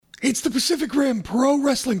It's the Pacific Rim Pro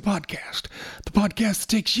Wrestling Podcast, the podcast that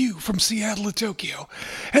takes you from Seattle to Tokyo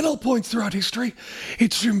and all points throughout history.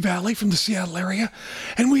 It's Dream Valley from the Seattle area,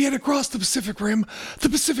 and we head across the Pacific Rim, the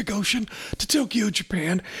Pacific Ocean, to Tokyo,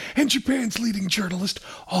 Japan, and Japan's leading journalist,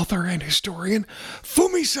 author, and historian,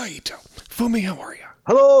 Fumi Saito. Fumi, how are you?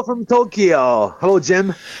 Hello from Tokyo. Hello,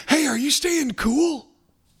 Jim. Hey, are you staying cool?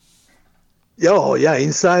 Oh, yeah,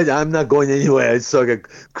 inside, I'm not going anywhere. It's like a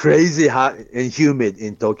crazy hot and humid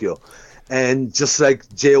in Tokyo. And just like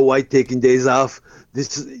Jay White taking days off,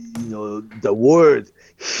 this, the word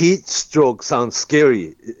heat stroke sounds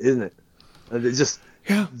scary, isn't it? And it just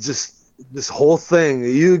this whole thing,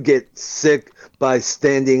 you get sick by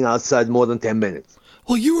standing outside more than 10 minutes.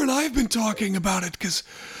 Well, you and I have been talking about it because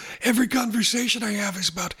every conversation I have is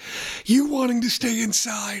about you wanting to stay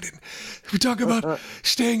inside, and we talk about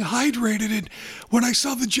staying hydrated. And when I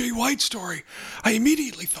saw the Jay White story, I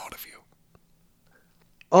immediately thought of you.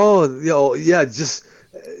 Oh, yeah,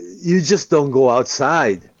 you just don't go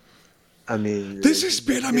outside. I mean, this has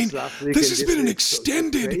been an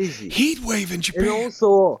extended heat wave in Japan. And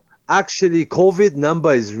also, actually, COVID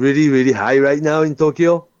number is really, really high right now in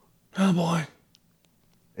Tokyo. Oh boy.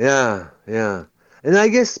 Yeah. And I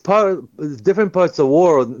guess different parts of the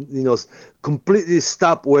world, completely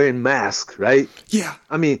stop wearing masks, right? Yeah.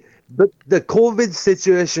 I mean, but the COVID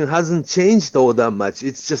situation hasn't changed all that much.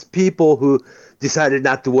 It's just people who decided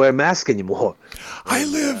not to wear masks anymore. I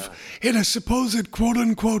live in a supposed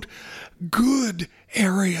quote-unquote good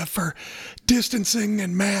area for distancing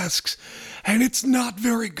and masks, and it's not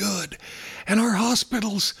very good. And our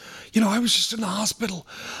hospitals, I was just in the hospital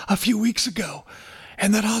a few weeks ago,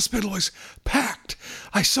 and that hospital was packed.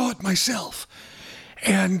 I saw it myself.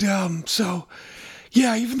 And so,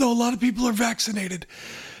 even though a lot of people are vaccinated,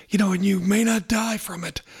 and you may not die from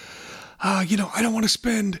it, I don't want to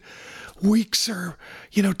spend weeks or,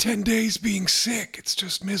 10 days being sick. It's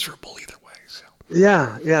just miserable either way. So.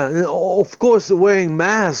 Yeah. And of course, wearing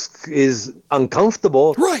masks is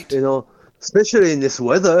uncomfortable. Right. Especially in this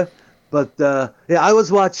weather. But I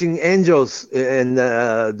was watching Angels and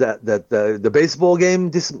the baseball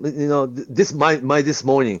game this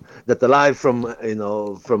morning, that the live from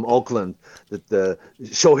Oakland, that the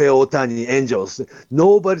Shohei Ohtani Angels.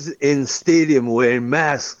 Nobody's in stadium wearing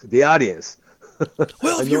masks. The audience.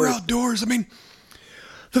 Well, if you're outdoors, I mean,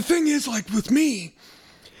 the thing is, like with me,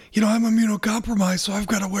 I'm immunocompromised, so I've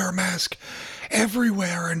got to wear a mask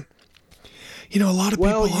everywhere, and a lot of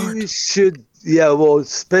people aren't. Well, you should. Yeah, well,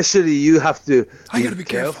 especially you have to I gotta be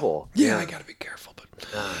careful. Yeah, I gotta be careful. But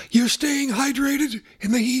you're staying hydrated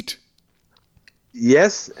in the heat?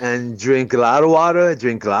 Yes, and drink a lot of water,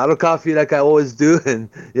 drink a lot of coffee like I always do, and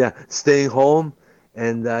staying home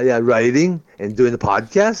and writing and doing the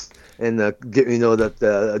podcast and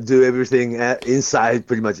do everything inside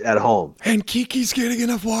pretty much at home. And Kiki's getting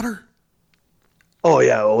enough water? Oh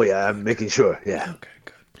yeah, I'm making sure. Yeah. Okay,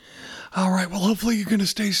 good. All right, well, hopefully you're gonna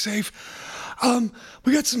stay safe.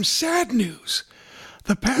 We got some sad news.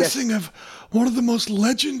 The passing of one of the most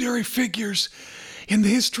legendary figures in the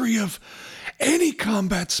history of any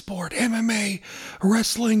combat sport, MMA,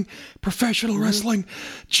 wrestling, professional wrestling,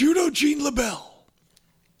 Judo LeBell.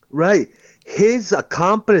 Right. His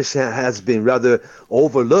accomplishment has been rather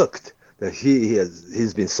overlooked. That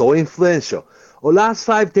he's been so influential. Well, last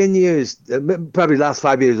 5-10 years, probably last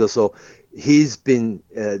 5 years or so, he's been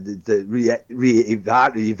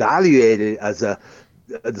evaluated as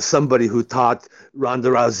somebody who taught Ronda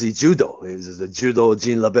Rousey judo. He was the judo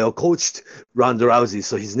LeBell coached Ronda Rousey,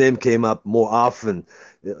 so his name came up more often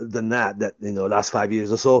than that last 5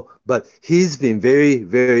 years or so. But he's been very,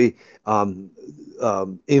 very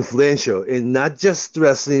influential in not just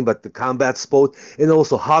wrestling, but the combat sport, and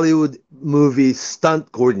also Hollywood movie stunt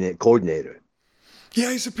coordinator.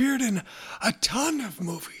 Yeah, he's appeared in a ton of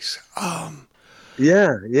movies.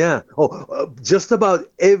 Yeah. Just about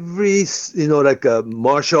every, like a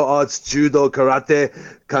martial arts, judo, karate,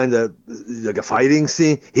 kind of like a fighting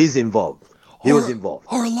scene, he's involved. He was involved.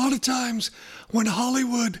 Or a lot of times when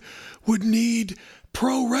Hollywood would need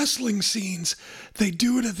pro wrestling scenes, they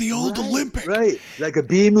do it at the old Olympic. Right, like a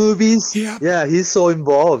B movies. Yeah. Yeah, he's so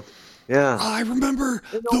involved. Yeah. I remember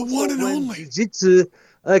the one and only. Jiu-jitsu,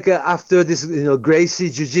 like after this,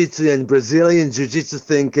 Gracie Jiu-Jitsu and Brazilian Jiu-Jitsu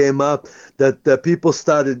thing came up, that people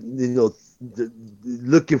started,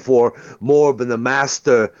 looking for more of a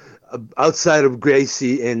master outside of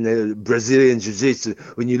Gracie and Brazilian Jiu-Jitsu.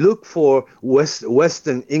 When you look for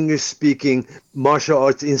Western English-speaking martial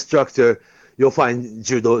arts instructor, you'll find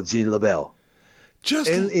Judo LeBell.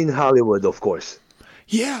 And in Hollywood, of course.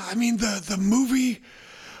 Yeah, I mean, the movie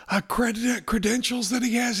credentials that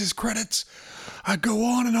he has, his credits, go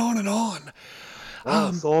on and on and on.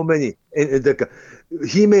 So many.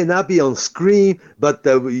 He may not be on screen, but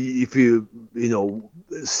if you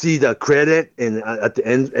see the credit and at the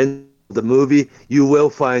end of the movie, you will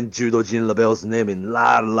find Judo Gene LeBell's name in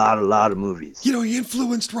a lot of movies. You know, he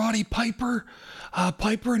influenced Roddy Piper.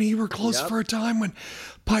 Piper and he were close for a time when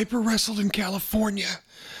Piper wrestled in California.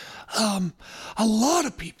 A lot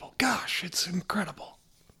of people. Gosh, it's incredible.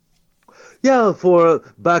 Yeah,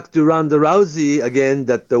 back to Ronda Rousey again,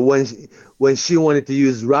 that when she wanted to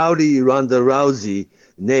use Rowdy Ronda Rousey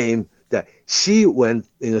name, that she went,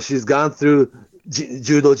 she's gone through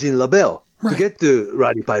Judo Gene LeBell to get to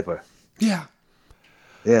Roddy Piper. Yeah.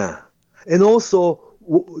 Yeah. And also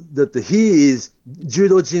that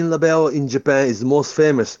Judo Gene LeBell in Japan is most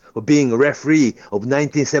famous for being a referee of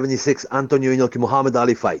 1976 Antonio Inoki Muhammad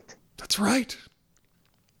Ali fight. That's right.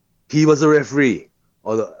 He was a referee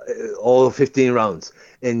all 15 rounds,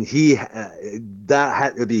 and that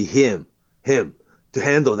had to be him to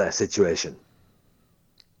handle that situation.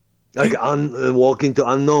 Like walking to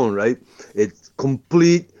unknown, right? It's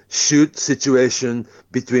complete shoot situation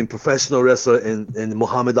between professional wrestler and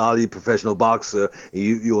Muhammad Ali, professional boxer.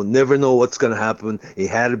 You'll never know what's going to happen. It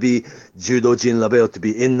had to be Judo Gene LeBell to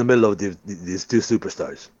be in the middle of these two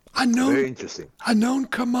superstars. Very interesting. A known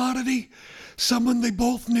commodity, someone they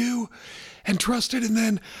both knew and trusted, and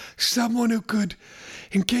then someone who could,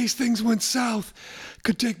 in case things went south,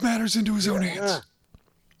 could take matters into his own hands.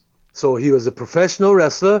 So he was a professional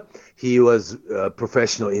wrestler. He was a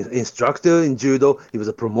professional instructor in judo. He was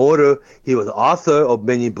a promoter. He was author of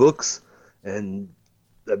many books. And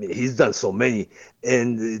I mean, he's done so many.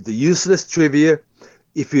 And the useless trivia,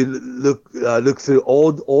 if you look through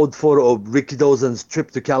old photo of Ricky Dawson's trip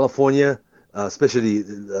to California, especially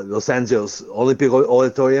Los Angeles Olympic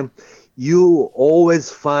Auditorium, you always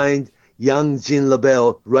find young Gene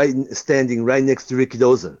LeBell standing right next to Ricky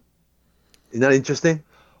Dawson. Isn't that interesting?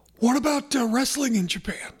 What about wrestling in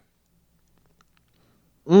Japan?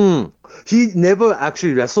 He never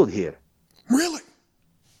actually wrestled here. Really?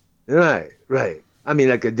 Right. I mean,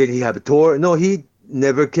 like, did he have a tour? No, he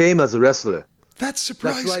never came as a wrestler. That's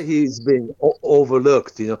surprising. That's why he's been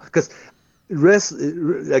overlooked, because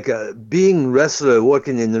being wrestler,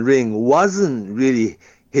 working in the ring wasn't really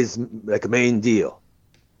his main deal.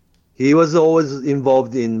 He was always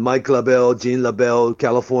involved in Mike LeBell, Gene LeBell,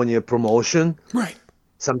 California promotion. Right.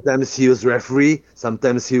 Sometimes he was referee.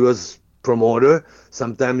 Sometimes he was promoter.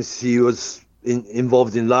 Sometimes he was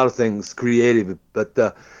involved in a lot of things, creative.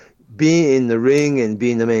 But being in the ring and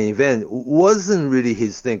being the main event wasn't really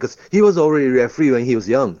his thing, because he was already referee when he was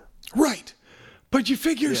young. Right. But you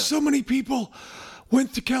figure so many people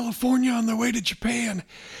went to California on their way to Japan.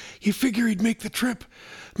 You figure he'd make the trip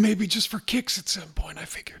maybe just for kicks at some point, I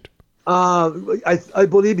figured. I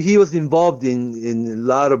believe he was involved in a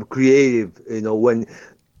lot of creative, when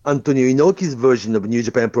Antonio Inoki's version of New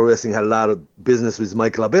Japan Pro Wrestling had a lot of business with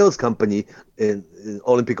Mike LeBell's company in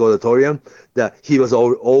Olympic Auditorium, that he was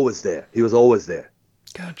always there. He was always there.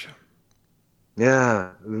 Gotcha. Yeah,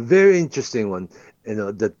 very interesting one.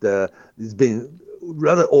 That has been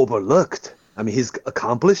rather overlooked. I mean, his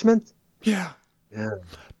accomplishment. Yeah. Yeah.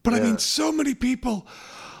 But I mean, so many people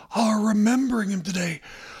are remembering him today.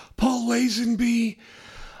 Paul Lazenby,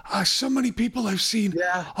 so many people I've seen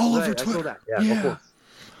all over Twitter. I saw that. Yeah, of course.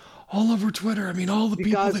 All over Twitter. I mean, all the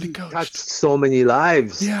people that he coached. Touched so many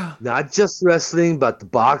lives. Yeah. Not just wrestling, but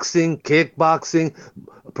boxing, kickboxing,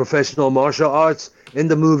 professional martial arts, and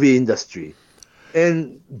the movie industry,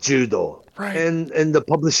 and judo, right, and the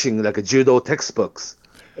publishing, like judo textbooks,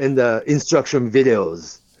 and the instruction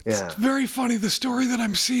videos. Yeah. It's very funny. The story that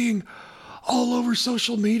I'm seeing all over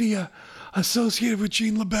social media associated with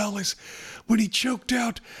Gene LeBell is when he choked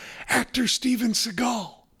out actor Steven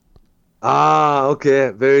Seagal. Ah,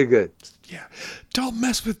 okay. Very good. Yeah. Don't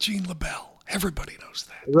mess with Gene LeBell. Everybody knows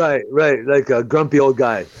that. Right. Like a grumpy old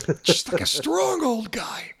guy. Just like a strong old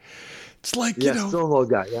guy. It's like, strong old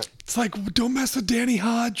guy, yeah. It's like, don't mess with Danny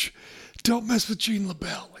Hodge. Don't mess with Gene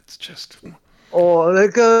LeBell. It's just... Or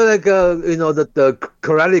like the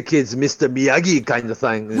Karate Kid's Mr. Miyagi kind of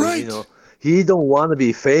thing. Right. He don't want to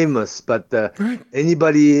be famous, but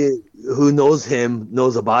anybody who knows him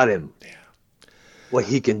knows about him. Yeah. What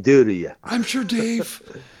he can do to you. I'm sure Dave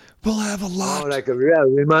will have a lot.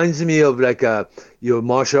 Reminds me of your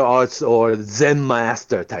martial arts or Zen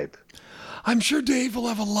master type. I'm sure Dave will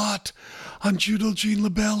have a lot on Judo Gene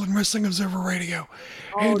LeBell and Wrestling Observer Radio.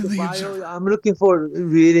 And the Observer. I'm looking for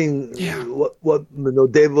reading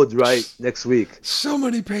what Dave would write next week. So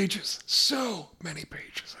many pages,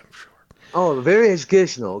 I'm sure. Oh, very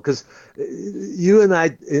educational, because you and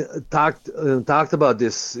I talked about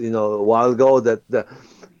this, a while ago, that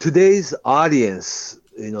today's audience,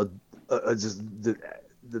 just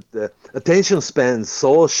the attention span is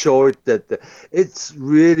so short that it's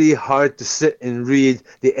really hard to sit and read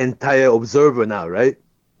the entire Observer now, right?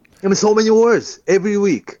 I mean, so many words every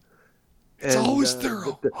week. It's always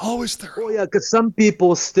thorough, always thorough. Oh yeah, because some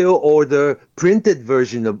people still order printed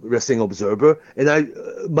version of Wrestling Observer, and I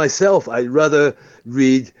myself, I rather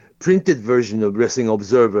read printed version of Wrestling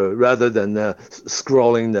Observer rather than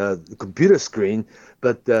scrolling the computer screen.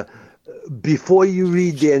 But before you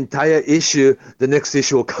read the entire issue, the next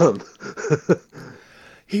issue will come.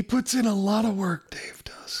 He puts in a lot of work, Dave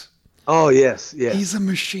does. Oh yes, yes. He's a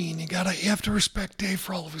machine. You have to respect Dave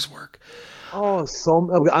for all of his work. Oh,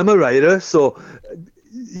 I'm a writer, so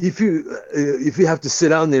if you have to sit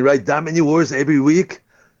down and write that many words every week,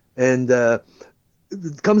 and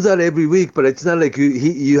it comes out every week, but it's not like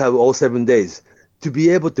you have all 7 days to be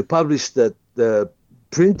able to publish the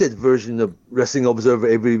printed version of Wrestling Observer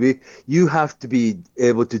every week. You have to be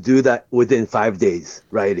able to do that within 5 days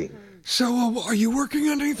writing. So, are you working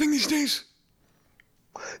on anything these days?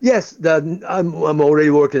 Yes, I'm already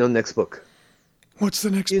working on next book. What's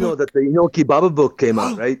the next book? You know that the Inoki Baba book came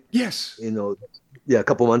out, right? Yes. A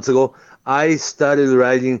couple months ago. I started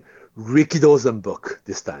writing Rikidozan book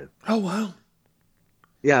this time. Oh, wow.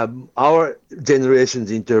 Yeah, our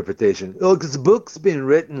generation's interpretation. Oh, because the book's been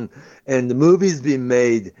written and the movie's been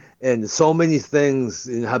made and so many things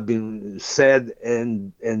have been said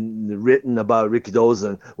and written about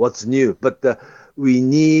Rikidozan, what's new. But we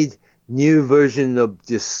need new version of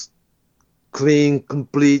this clean,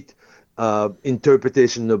 complete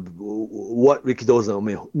interpretation of what Rikidozan, I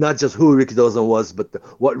mean, not just who Rikidozan was, but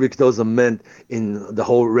what Rikidozan meant in the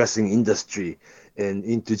whole wrestling industry and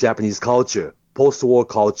into Japanese culture, post-war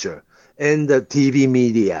culture, and the TV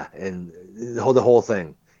media, and the whole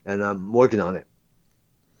thing. And I'm working on it.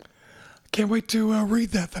 Can't wait to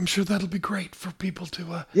read that. I'm sure that'll be great for people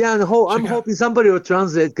to. Yeah, and I'm hoping somebody will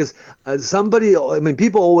translate, because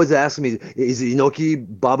people always ask me, is Inoki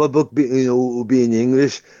Baba book be in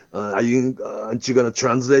English? Aren't you gonna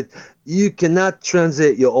translate? You cannot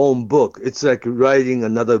translate your own book. It's like writing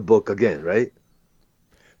another book again, right?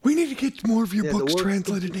 We need to get more of your books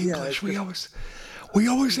translated in English. We always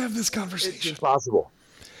have this conversation. It's impossible.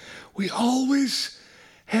 We always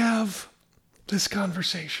have this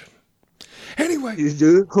conversation. Anyway. You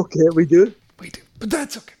do? Okay, we do. We do, but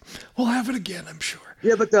that's okay. We'll have it again, I'm sure.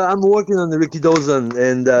 Yeah, but I'm working on the Rikidozan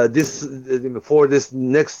and this for this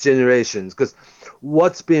next generation, because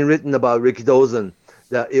what's been written about Rikidozan,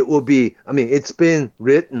 that it will be, it's been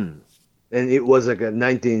written, and it was like a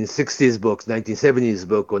 1960s book, 1970s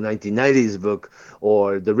book, or 1990s book,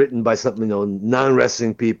 or written by some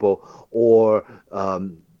non-wrestling people, or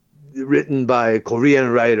written by a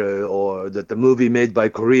Korean writer, or that the movie made by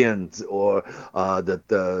Koreans, or that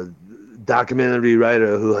the documentary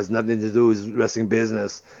writer who has nothing to do with wrestling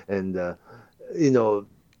business, and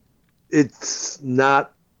it's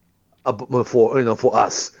not for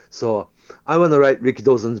us. So I want to write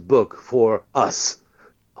Rikidozan's book for us,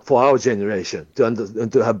 for our generation,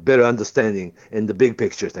 to have better understanding in the big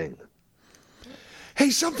picture thing.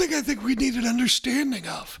 Hey, something I think we need an understanding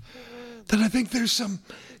of, that I think there's some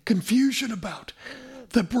confusion about,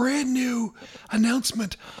 the brand new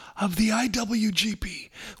announcement of the IWGP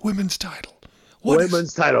women's title.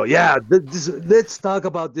 Women's title, yeah. Let's talk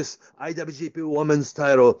about this IWGP women's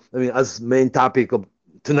title. As main topic of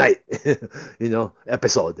tonight,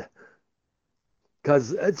 episode,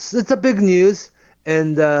 because it's a big news,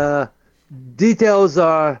 and details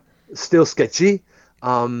are still sketchy.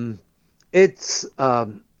 It's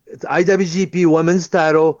IWGP women's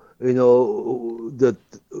title, that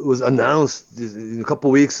was announced a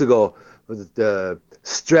couple weeks ago. The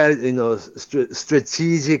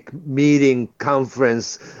strategic meeting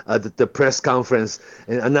conference, the press conference,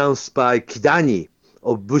 and announced by Kidani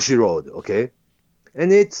of Bushiroad. Okay,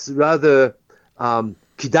 and it's rather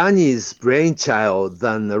Kidani's brainchild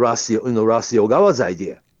than Rasi Ogawa's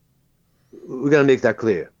idea. We're gonna make that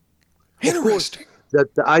clear. Interesting.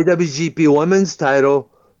 That the IWGP women's title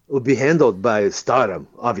will be handled by Stardom,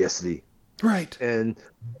 obviously. Right. And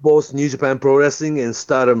both New Japan Pro Wrestling and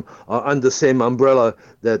Stardom are under the same umbrella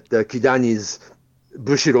that Kidani's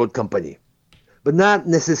Bushiroad company, but not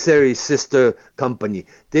necessarily sister company.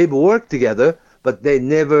 They've worked together, but they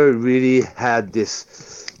never really had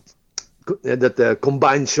this the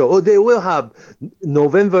combined show. Oh, they will have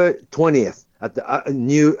November 20th at the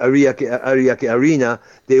new Ariake Arena.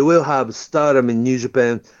 They will have Stardom in New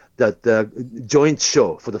Japan, that joint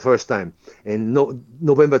show for the first time, and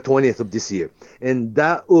November 20th of this year, and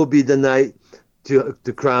that will be the night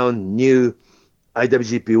to crown new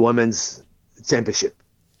IWGP Women's Championship.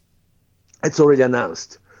 It's already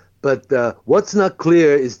announced, but what's not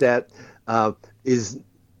clear is that is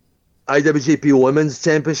IWGP Women's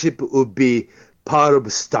Championship would be part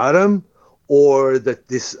of Stardom, or that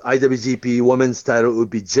this IWGP Women's title would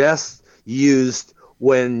be just used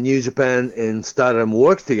when New Japan and Stardom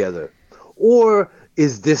work together, or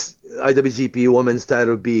is this IWGP Women's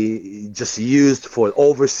title be just used for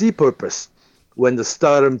overseas purpose when the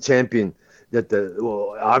Stardom champion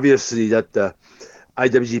obviously that the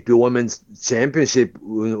IWGP Women's Championship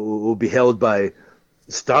will be held by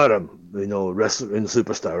Stardom, wrestler and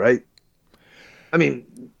superstar, right? I mean,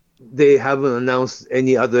 they haven't announced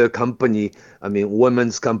any other company,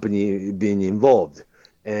 women's company being involved.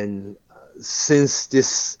 And since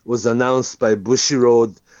this was announced by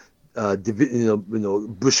Bushiroad,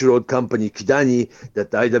 Bushiroad company Kidani,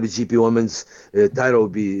 that the IWGP Women's title will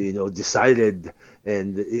be, decided,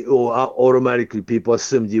 and automatically people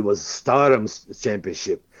assumed it was Stardom's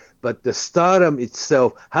championship. But the Stardom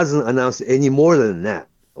itself hasn't announced any more than that,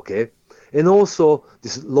 okay? And also,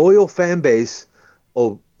 this loyal fan base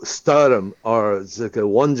of Stardom are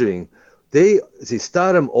wondering,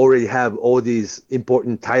 Stardom already have all these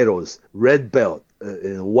important titles, red belt,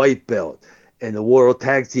 and white belt, and the world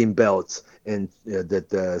tag team belts, and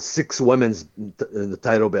the 6 women's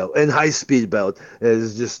title belt, and high speed belt.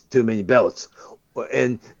 There's just too many belts.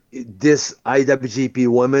 And this IWGP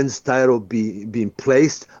Women's title being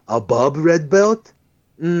placed above red belt?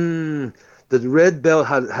 The red belt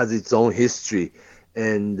has its own history,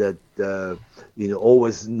 and that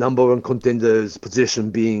always number one contenders position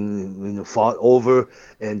being fought over,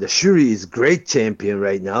 and the Shuri is great champion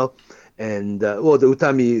right now, and the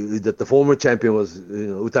Utami, that the former champion was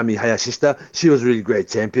Utami Hayashishita. She was really great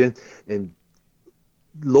champion, and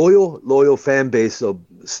loyal fan base of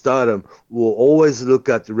Stardom will always look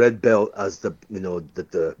at the red belt as the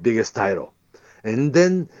biggest title. And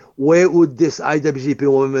then where would this IWGP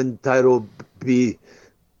Women title be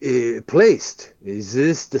placed? Is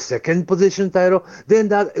this the second position title? Then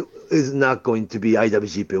that is not going to be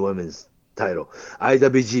IWGP Women's title.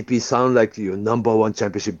 IWGP sound like your number one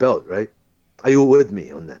championship belt, right? Are you with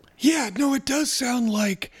me on that? Yeah, no, it does sound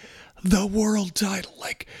like the world title,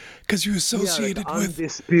 because you associate it with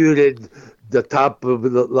undisputed, the top of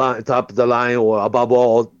the line, or above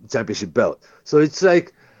all championship belt. So it's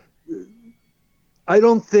like, I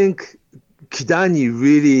don't think Kidani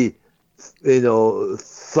really,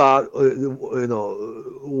 thought,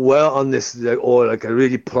 well on this, or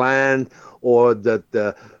really planned, or that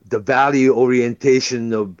the value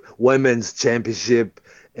orientation of women's championship.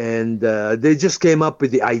 And they just came up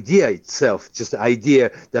with the idea itself, just the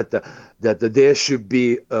idea that there should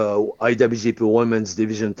be IWGP Women's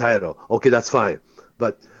Division title. Okay, that's fine.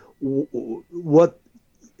 But what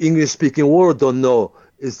English-speaking world don't know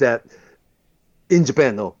is that in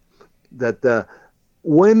Japan, that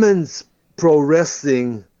women's pro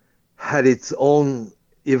wrestling had its own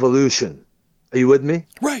evolution. Are you with me?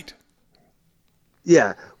 Right.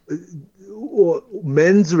 Yeah.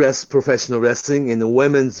 Men's professional wrestling and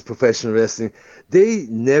women's professional wrestling, they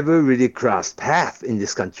never really crossed paths in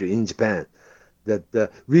this country, in Japan. That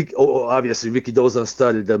obviously Ricky Dawson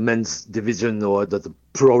started the men's division, or the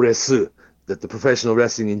pro wrestling, that the professional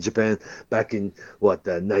wrestling in Japan back in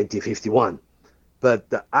 1951.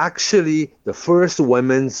 But actually, the first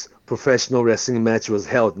women's professional wrestling match was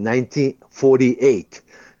held in 1948,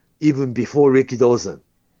 even before Ricky Dawson.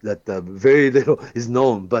 That very little is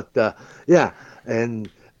known, but and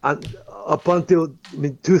up until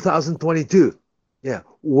 2022,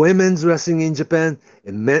 women's wrestling in Japan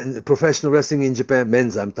and professional wrestling in Japan,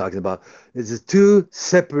 men's I'm talking about, is two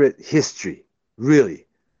separate history, really.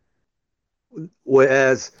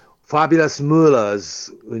 Whereas Fabulous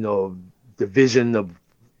Moolah's, division of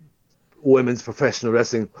women's professional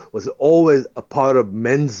wrestling was always a part of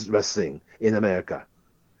men's wrestling in America.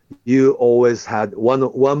 You always had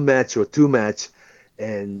one match or two match,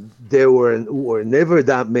 and there were never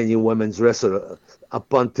that many women's wrestlers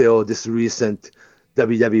up until this recent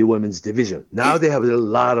WWE Women's Division. Now they have a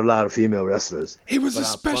lot of female wrestlers. It was a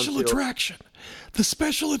special attraction. The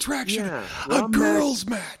special attraction, a girls'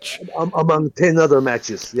 match. Among 10 other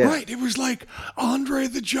matches. Yeah. Right. It was like Andre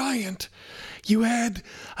the Giant. You had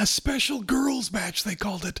a special girls' match, they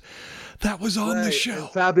called it, that was on the show. And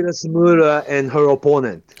Fabulous Moolah and her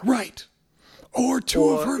opponent. Right. Or two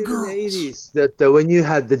of her girls. In the 80s, that when you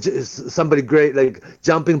had somebody great like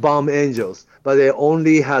Jumping Bomb Angels, but they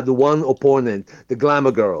only had one opponent, the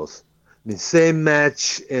Glamour Girls. I mean, same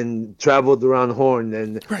match and traveled around Horn,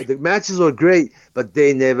 and Right. the matches were great, but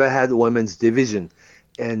they never had women's division.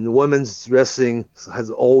 And women's wrestling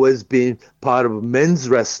has always been part of men's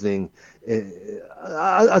wrestling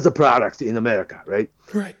as a product in America, right?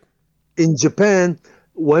 Right. In Japan,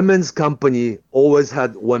 women's company always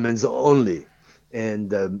had women's only,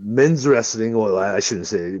 and men's wrestling. Well, I shouldn't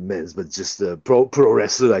say men's, but just pro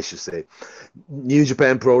wrestler, I should say. New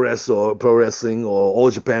Japan Pro Wrestling or Pro Wrestling or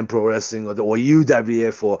All Japan Pro Wrestling or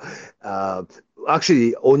UWF or uh,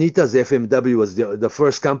 actually Onita's FMW was the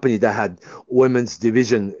first company that had women's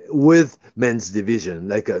division with men's division,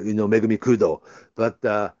 like Megumi Kudo. But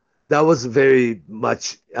that was very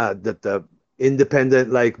much the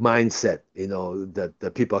independent like mindset, that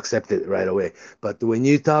the people accepted right away. But when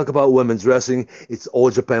you talk about women's wrestling, it's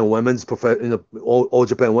All Japan Women's All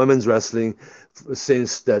Japan Women's Wrestling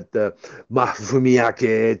since that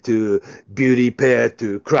Fumi to Beauty Pair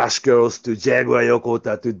to Crash Girls to Jaguar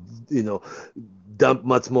Yokota to Dump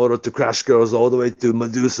Matsumoto to Crash Girls all the way to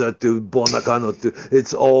Medusa to Bon Nakano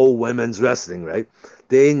it's all women's wrestling, right?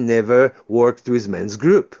 They never worked with men's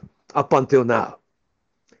group up until now.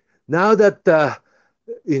 Now that that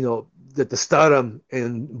the Stardom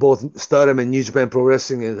and both Stardom and New Japan Pro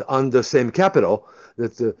Wrestling is under the same capital,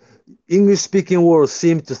 that the English-speaking world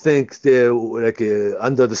seem to think they're like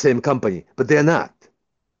under the same company, but they're not.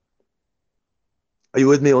 Are you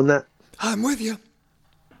with me on that? I'm with you.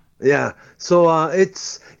 Yeah. So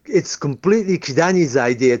it's completely Kidani's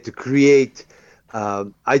idea to create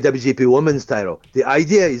IWGP Women's title. The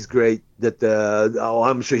idea is great. That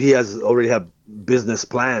I'm sure he has already have business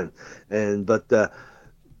plan, but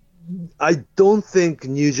I don't think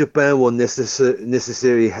New Japan will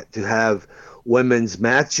necessarily to have women's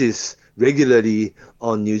matches regularly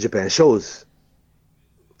on New Japan shows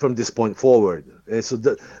from this point forward. And so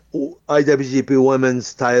the IWGP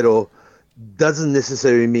Women's title doesn't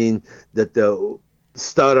necessarily mean that the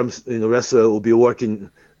Stardom wrestler will be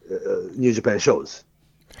working New Japan shows.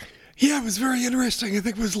 Yeah, it was very interesting. I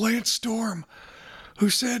think it was Lance Storm who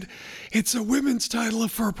said it's a women's title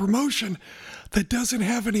for a promotion that doesn't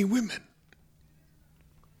have any women.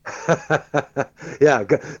 Yeah,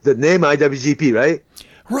 the name IWGP, right?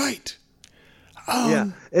 Right. Yeah,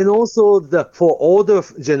 and also for older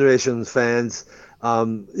generation fans,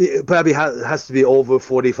 it probably has to be over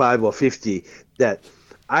 45 or 50, that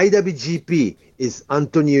IWGP is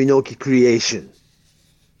Antonio Inoki creation.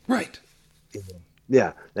 Right.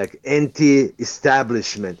 Yeah, like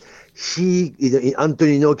anti-establishment.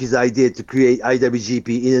 Antonio Inoki's idea to create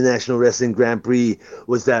IWGP International Wrestling Grand Prix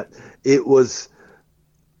was that it was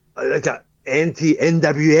like an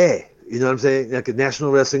anti-NWA. You know what I'm saying? Like a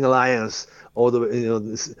National Wrestling Alliance, all the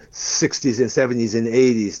the 60s and 70s and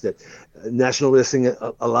 80s. That National Wrestling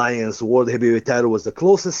Alliance World Heavyweight title was the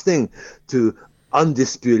closest thing to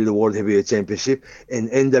undisputed World Heavyweight Championship, and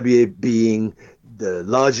NWA being the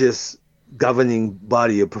largest governing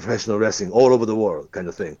body of professional wrestling all over the world, kind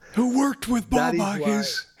of thing. Who worked with Baba,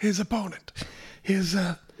 his opponent, his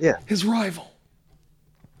rival.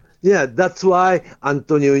 Yeah, that's why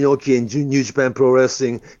Antonio Inoki and New Japan Pro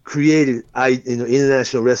Wrestling created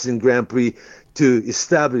International Wrestling Grand Prix to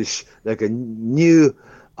establish like a new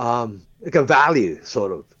like a value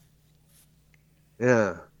sort of.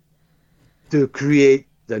 Yeah. To create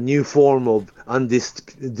the new form of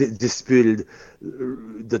undisputed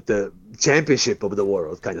the championship of the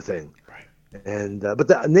world kind of thing. Right. And but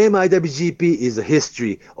the name IWGP is a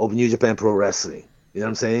history of New Japan Pro Wrestling. You know what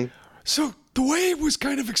I'm saying? So the way it was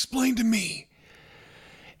kind of explained to me,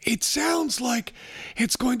 it sounds like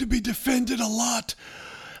it's going to be defended a lot,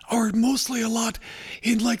 or mostly a lot,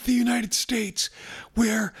 in like the United States,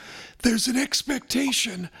 where there's an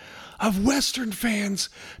expectation of Western fans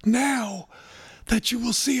now that you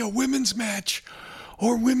will see a women's match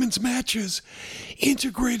or women's matches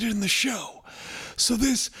integrated in the show. So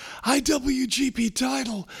this IWGP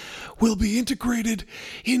title will be integrated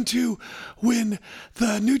into when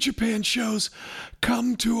the New Japan shows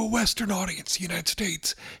come to a Western audience, United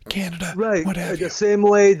States, Canada, right. What have you. The same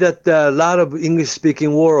way that a lot of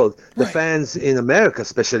English-speaking world, the fans in America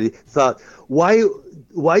especially, thought, why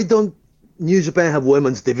don't New Japan have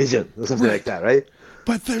women's division or something like that, right?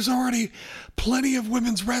 But there's already plenty of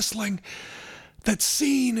women's wrestling that's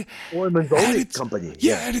seen women's only company.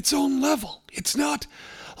 Yeah, at its own level. It's not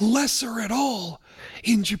lesser at all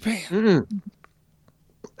in Japan. Mm-mm.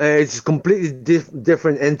 It's a completely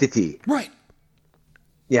different entity. Right.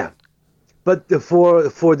 Yeah, but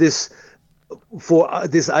for this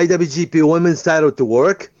IWGP Women's title to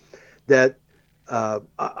work, that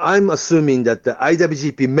I'm assuming that the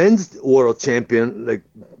IWGP Men's World Champion,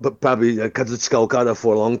 probably Kazuchika Okada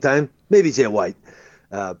for a long time, maybe Jay White,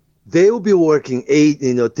 they will be working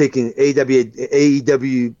taking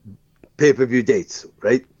AEW pay-per-view dates,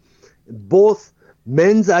 right? Both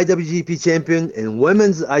men's IWGP champion and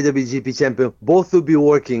women's IWGP champion both will be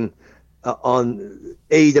working on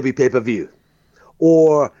AEW pay-per-view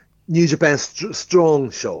or New Japan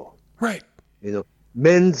Strong show. Right.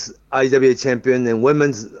 Men's IWA champion and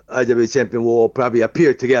women's IWA champion will probably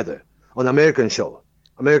appear together on American soil.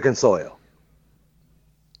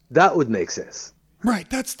 That would make sense. Right.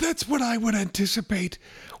 That's what I would anticipate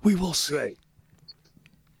we will see. Right.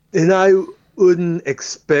 And I wouldn't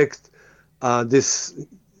expect this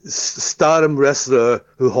Stardom wrestler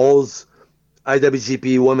who holds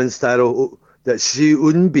IWGP Women's title that she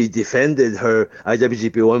wouldn't be defended her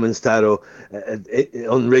IWGP Women's title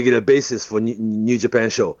on regular basis for New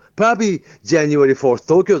Japan show. Probably January 4th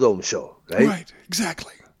Tokyo Dome show, right? Right,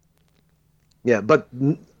 exactly. Yeah, but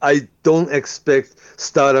I don't expect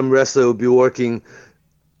Stardom wrestler will be working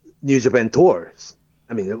New Japan tours.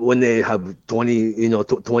 I mean, when they have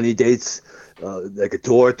 20 dates, like a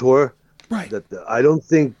tour. Right. I don't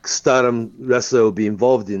think Stardom wrestler will be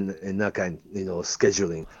involved in that kind,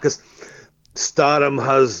 scheduling, because Stardom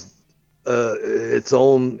has its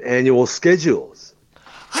own annual schedules.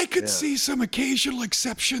 I could see some occasional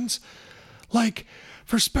exceptions, like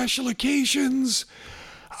for special occasions,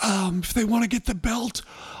 if they want to get the belt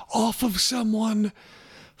off of someone,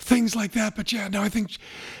 things like that. But yeah, no, I think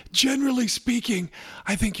generally speaking,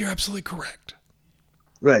 I think you're absolutely correct.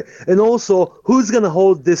 Right. And also, who's going to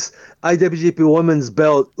hold this IWGP Women's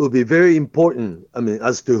belt will be very important,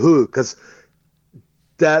 as to who, because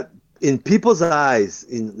that, in people's eyes,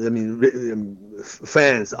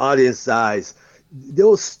 fans, audience eyes,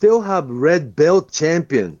 they'll still have red belt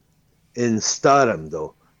champion in Stardom,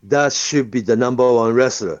 though. That should be the number one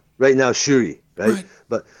wrestler. Right now, Shuri, right?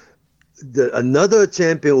 But another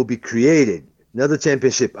champion will be created, another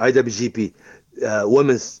championship, IWGP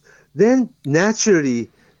Women's. Then, naturally,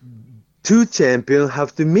 two champions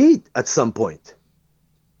have to meet at some point.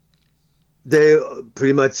 They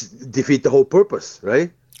pretty much defeat the whole purpose,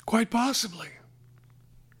 right? Quite possibly.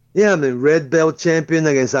 Yeah, red belt champion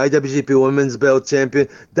against IWGP Women's belt champion.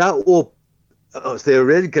 That will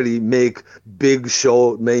theoretically make big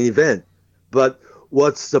show main event. But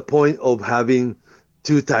what's the point of having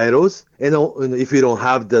two titles? And if you don't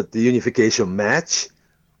have the unification match,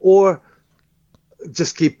 or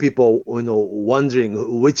just keep people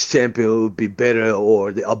wondering which champion would be better,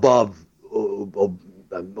 or the above,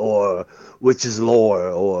 or which is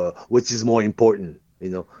lower, or which is more important.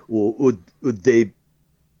 Would they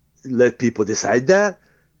let people decide that?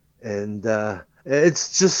 And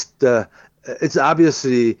it's just it's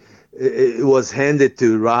obviously it was handed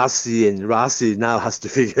to Rossi, and Rossi now has to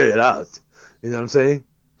figure it out. You know what I'm saying?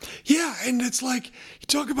 Yeah, and it's like you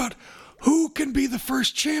talk about who can be the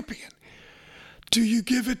first champion. Do you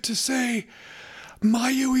give it to, say,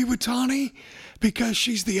 Mayu Iwatani because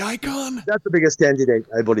she's the icon? That's the biggest candidate,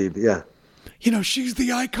 I believe, yeah. She's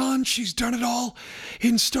the icon. She's done it all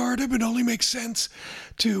in Stardom. It only makes sense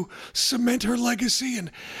to cement her legacy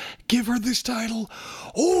and give her this title.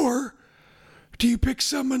 Or do you pick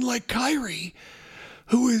someone like Kairi,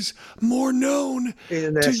 who is more known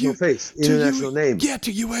international face, international name. Yeah,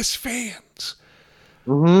 to U.S. fans.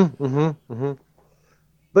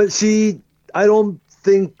 But I don't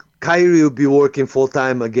think Kairi will be working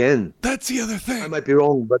full-time again. That's the other thing. I might be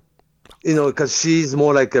wrong, but, because she's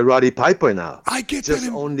more like a Roddy Piper now. I get just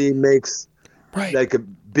that. Only makes right. like a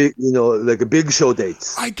big, like a big show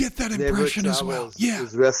dates. I get that impression as well. Yeah.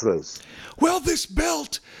 With wrestlers. Well, this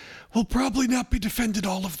belt will probably not be defended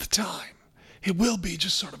all of the time. It will be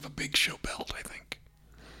just sort of a big show belt, I think.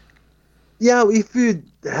 Yeah, if you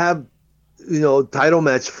have, title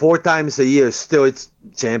match 4 times a year, still it's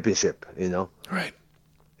championship, Right.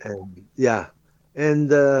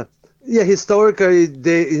 And historically,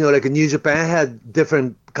 they, like New Japan had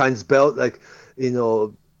different kinds of belt, like,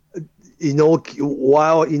 Inoki,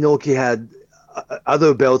 while Inoki had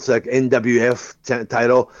other belts like NWF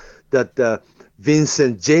title that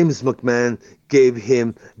Vincent James McMahon gave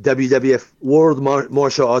him WWF World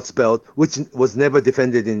Martial Arts belt, which was never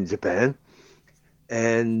defended in Japan.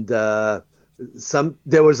 And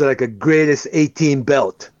there was like a greatest 18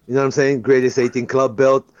 belt, you know what I'm saying? Greatest 18 club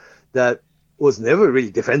belt that was never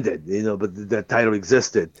really defended, but the title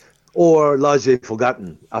existed, or largely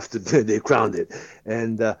forgotten after they crowned it.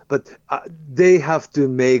 And but they have to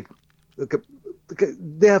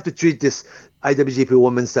treat this IWGP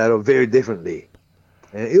Women's title very differently,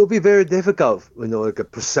 and it will be very difficult, like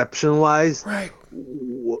perception-wise, right,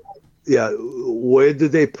 Yeah, where do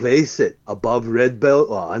they place it? Above red belt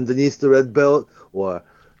or underneath the red belt? Or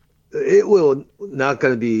it will not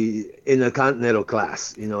going to be in a continental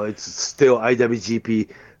class. It's still IWGP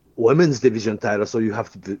women's division title, so you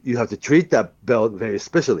have to treat that belt very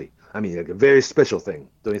specially. I mean, like a very special thing,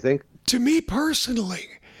 don't you think? To me personally,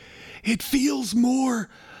 it feels more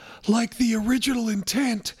like the original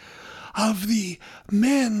intent of the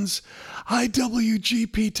men's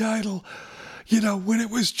IWGP title, when it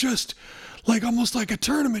was just like almost like a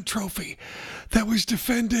tournament trophy that was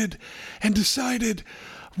defended and decided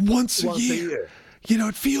once a year.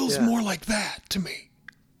 It feels more like that to me.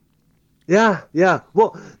 Yeah, yeah.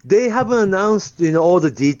 Well, they haven't announced all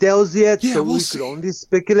the details yet, Yeah, so we'll we see. could only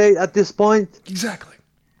speculate at this point. Exactly.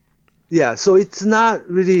 Yeah, so it's not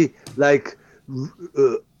really like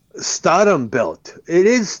uh, Stardom belt. It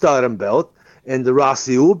is Stardom belt, and the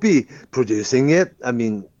Rossi will be producing it. I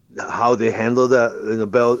mean, how they handle the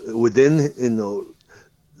belt within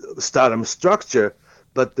Stardom structure,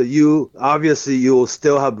 but you will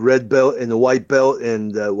still have red belt and a white belt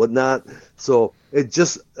and whatnot. So it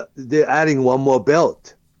just they're adding one more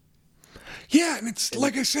belt. Yeah, and it's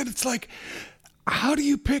like I said, it's like, how do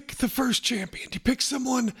you pick the first champion? Do you pick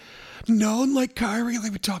someone known like Kyrie,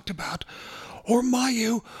 like we talked about, or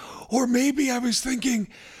Mayu, or maybe I was thinking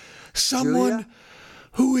someone Julia?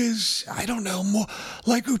 who is, I don't know, more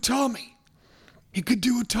like Utami. You could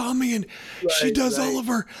do Utami, and she Right, does all right. of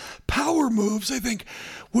her power moves. I think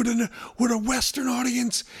would a Western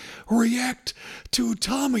audience react to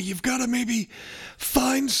Utami? You've got to maybe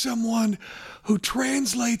find someone who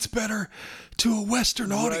translates better to a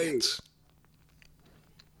Western Right. audience.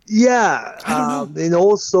 Yeah, I don't know and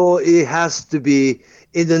also it has to be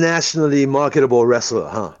internationally marketable wrestler,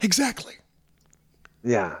 huh? exactly.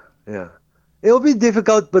 Yeah, yeah. It'll be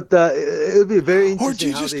difficult, but it'll be very Or do interesting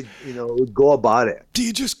you how just they, would go about it. do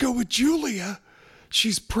you just go with Julia?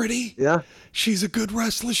 She's pretty. Yeah. She's a good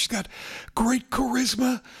wrestler. She's got great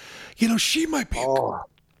charisma. She might be,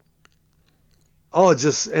 Oh,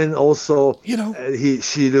 just and also you know,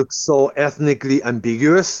 she looks so ethnically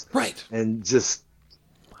ambiguous right. and just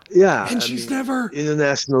yeah. And I she's mean, never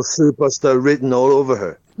international superstar written all over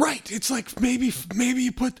her. right. It's like maybe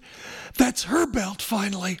you put that's her belt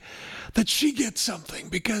finally, that she gets something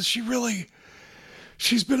because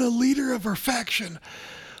she's been a leader of her faction,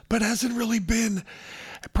 but hasn't really been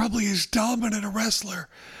probably as dominant a wrestler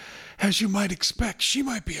as you might expect. She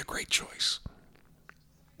might be a great choice.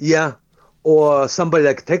 Yeah, or somebody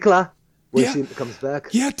like Tekla when Yeah, she comes back.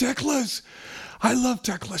 yeah. I love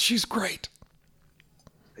Tekla. She's great.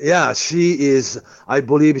 Yeah, she is. I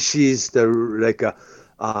believe she's the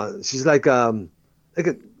she's like a,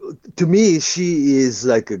 to me she is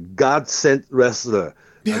like a God sent wrestler.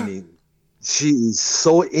 I Yeah, mean, she is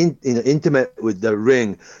so intimate with the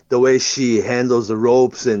ring, the way she handles the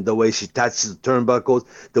ropes and the way she touches the turnbuckles,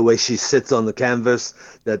 the way she sits on the canvas.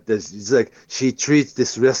 It's like she treats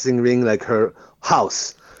this wrestling ring like her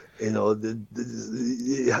house.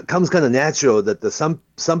 It comes kind of natural that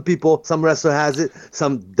some people, some wrestler has it,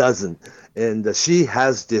 some doesn't, and she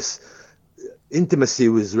has this intimacy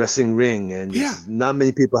with wrestling ring, and yeah. not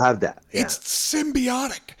many people have that. Yeah. It's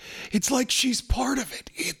symbiotic. It's like she's part of it.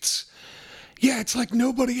 It's like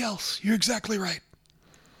nobody else. You're exactly right.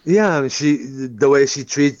 Yeah, I mean, the way she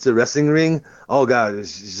treats the wrestling ring, oh God,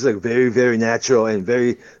 she's like very, very natural and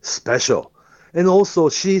very special. And also,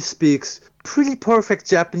 she speaks pretty perfect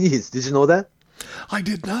Japanese. Did you know that? I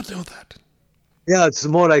did not know that. Yeah, it's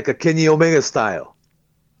more like a Kenny Omega style.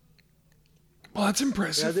 Well, that's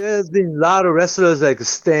Yeah, impressive. there's been a lot of wrestlers like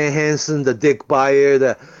Stan Hansen, the Dick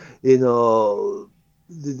Beyer, you know,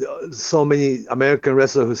 so many American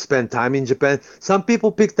wrestlers who spent time in Japan. Some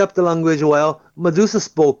people picked up the language well. Medusa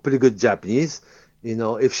spoke pretty good Japanese,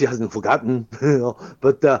 if she hasn't forgotten,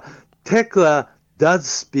 But Tekla does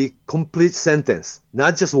speak complete sentence,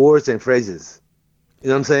 not just words and phrases. You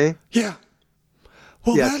know what I'm saying? Yeah.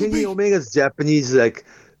 Well, Yeah, that'll Kenny be. Omega's Japanese like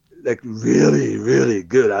really really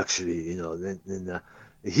good actually. And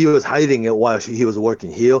he was hiding it while he was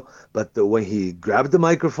working heel, but when he grabbed the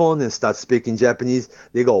microphone and started speaking Japanese,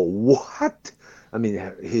 they go, "What?" I mean,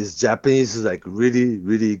 his Japanese is like really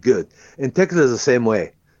really good. And Tekla is the same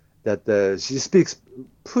way. That she speaks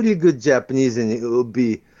pretty good Japanese, and it will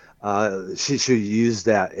be she should use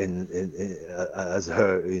that as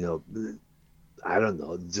her, I don't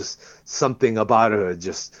know, just something about her.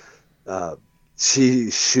 Just uh, she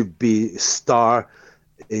should be star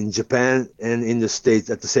in Japan and in the States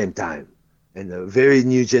at the same time, and a very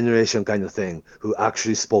new generation kind of thing who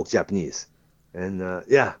actually spoke Japanese. And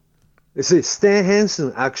yeah, You see, Stan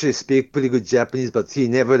Hansen actually speaks pretty good Japanese, but he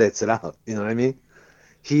never lets it out. You know what I mean?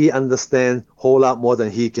 He understands a whole lot more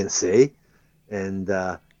than he can say, and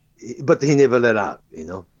but he never let out.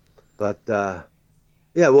 But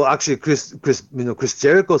yeah, well, actually, Chris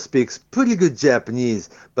Jericho speaks pretty good Japanese,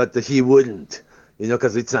 but he wouldn't,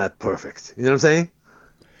 because it's not perfect. You know what I'm saying?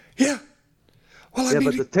 Yeah. Well, I Yeah,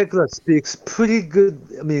 but mean, the Tekla speaks pretty good.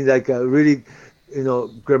 I mean, like really,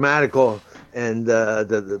 grammatical, and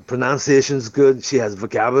the pronunciation's good. She has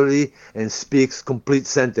vocabulary and speaks complete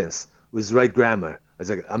sentence with right grammar. It's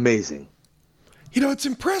like amazing. it's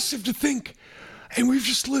impressive to think, and we've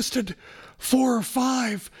just listed 4 or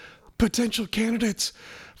 5 potential candidates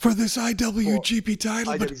for this For IWGP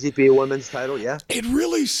title, but IWGP Women's title, yeah. it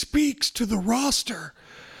really speaks to the roster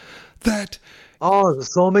that Oh,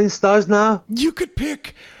 there's so many stars now. you could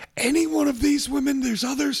pick any one of these women. There's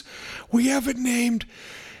others we haven't named.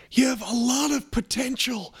 You have a lot of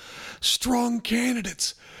potential strong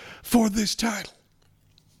candidates for this title.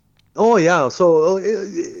 Oh yeah, so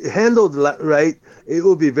handled right, it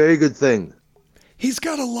will be a very good thing He's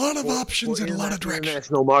got a lot of for options and a lot of direction.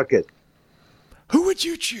 international market. Who would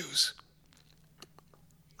you choose?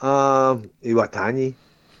 Iwatani.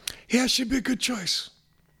 Yeah, she'd be a good choice.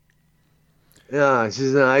 Yeah,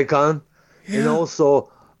 she's an icon, and Yeah.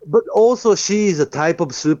 but also she is a type of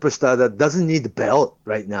superstar that doesn't need the belt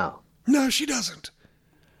right now. No, she doesn't.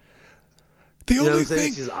 The You know what only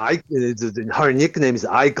I'm saying? thing, Her nickname is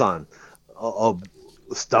Icon of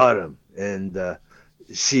Stardom, and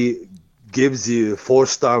she gives you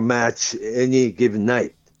 4-star match any given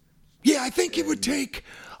night. yeah, I think it would take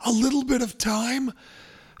a little bit of time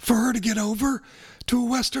for her to get over to a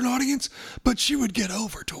Western audience, but she would get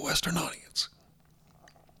over to a Western audience.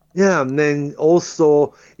 Yeah, and then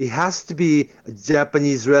also it has to be a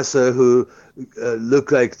Japanese wrestler who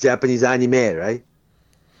look like Japanese anime, right?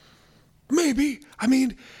 Maybe. I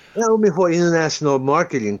mean, Yeah, only for international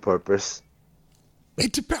marketing purpose.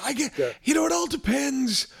 it depends. I get, Yeah. it all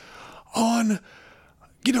depends on,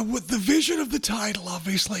 what the vision of the title,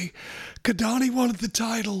 obviously. Kadani wanted the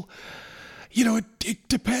title. It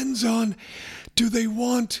depends on, do they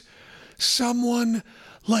want someone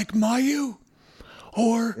like Mayu?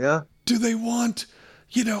 Or Yeah. do they want,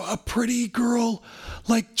 a pretty girl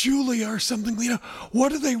like Julia or something? What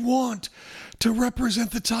do they want to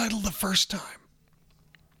represent the title the first time?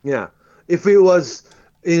 Yeah. If it was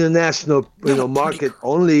international, Not a pretty market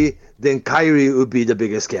girl. only, then Kyrie would be the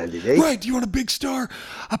biggest candidate. Right, you want a big star,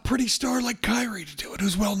 a pretty star like Kyrie to do it,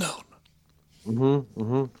 who's well known.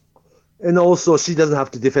 And also, she doesn't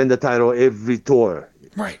have to defend the title every tour.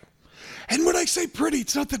 Right. And when I say pretty,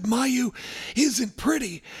 it's not that Mayu isn't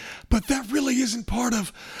pretty, but that really isn't part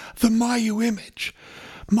of the Mayu image.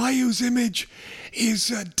 Mayu's image is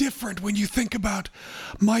different when you think about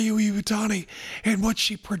Mayu Iwatani and what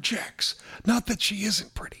she projects. Not that she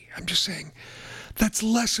isn't pretty. I'm just saying that's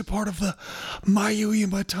less a part of the Mayu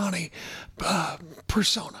Iwatani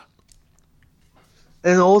persona.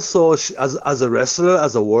 And also, as a wrestler,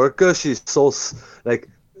 as a worker, she's so like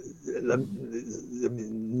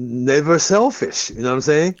never selfish. You know what I'm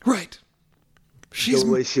saying? Right. The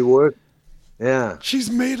way she works. Yeah. She's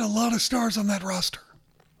made a lot of stars on that roster.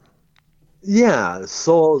 Yeah.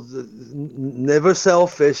 So never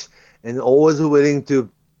selfish and always willing to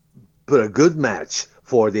put a good match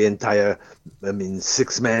for the entire,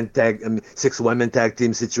 6-women tag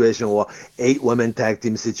team situation, or 8-women tag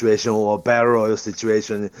team situation, or battle royal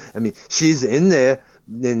situation. She's in there,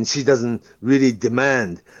 and she doesn't really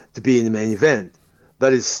demand to be in the main event,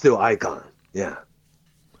 but it's still icon. Yeah.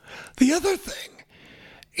 The other thing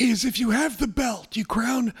is if you have the belt, you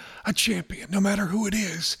crown a champion, no matter who it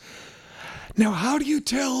is. Now, how do you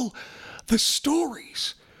tell the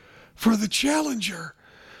stories for the challenger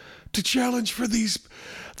to challenge for these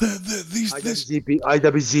this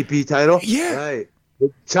IWGP title. Yeah. Right.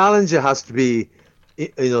 The challenger has to be,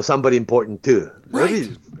 somebody important too. Right. That is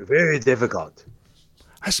very difficult.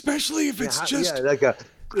 especially if it's just like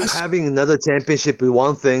having another championship is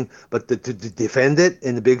one thing, but to defend it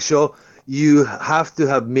in the big show, you have to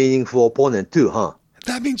have meaningful opponent too, huh?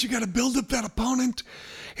 that means you got to build up that opponent.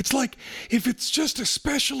 It's like if it's just a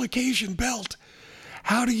special occasion belt,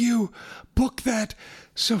 how do you book that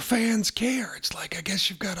so fans care? It's like, I guess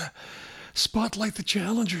you've got to spotlight the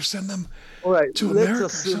challenger, send them All right, to let's America or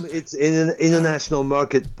assume something. it's in an international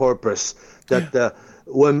market purpose that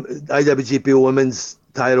when IWGP Women's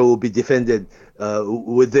title will be defended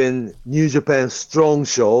within New Japan Strong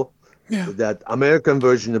Show, Yeah. that American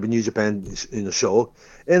version of a New Japan show,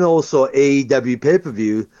 and also AEW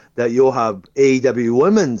pay-per-view that you'll have AEW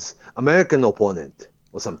Women's American opponent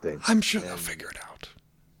or something. I'm sure they'll figure it out.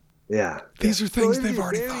 Yeah. These are So things it'd they've be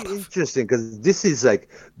already very thought of. interesting because this is like,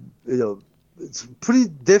 it's pretty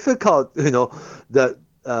difficult, that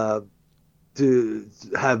to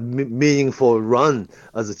have meaningful run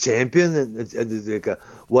as a champion and like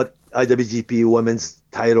what IWGP Women's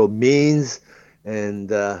title means, and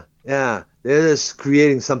yeah, they're just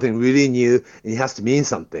creating something really new, and it has to mean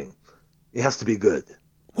something. It has to be good.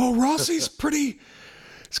 Well, he's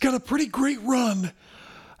got a pretty great run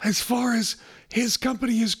as far as his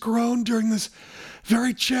company has grown during this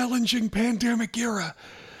very challenging pandemic era.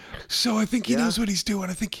 So I think he Yeah. knows what he's doing.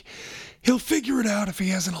 I think he'll figure it out if he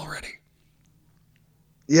hasn't already.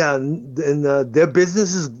 Yeah, and their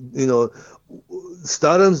business is,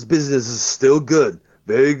 Stardom's business is still good,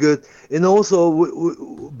 very good. And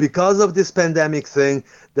also, because of this pandemic thing,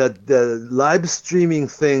 that the live streaming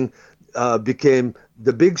thing became,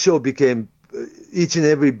 the big show became, each and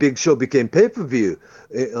every big show became pay-per-view,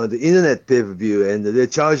 the internet pay-per-view, and they're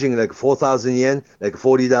charging like 4,000 yen, like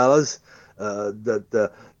 $40.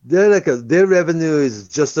 They're like their revenue is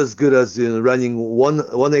just as good as running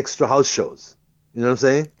one extra house shows. You know what I'm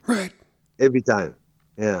saying? Right. Every time.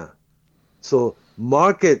 Yeah. So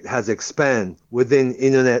market has expanded within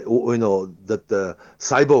internet, the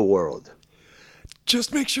cyber world.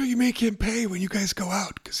 Just make sure you make him pay when you guys go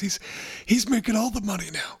out, because he's making all the money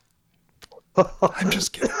now. I'm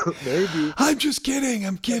just kidding. Maybe. I'm just kidding.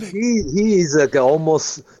 I'm kidding. He is like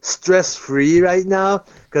almost stress free right now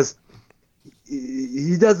because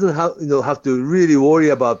he doesn't have to really worry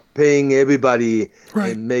about paying everybody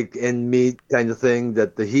Right. and make end meet kind of thing.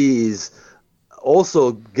 That he is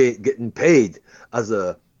also getting paid as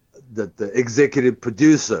the executive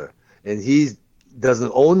producer, and he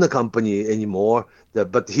doesn't own the company anymore.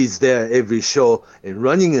 But he's there every show and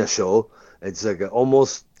running a show. It's like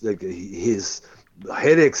almost like his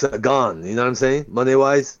headaches are gone. You know what I'm saying, money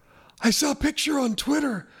wise. I saw a picture on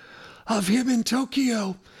Twitter of him in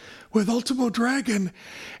Tokyo with Ultimo Dragon,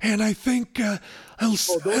 and I think Those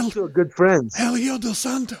two are good friends. Elio Del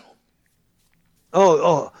Santo.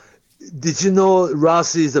 Oh, did you know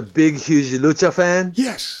Rossi is a big, huge Lucha fan?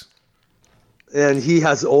 Yes. And he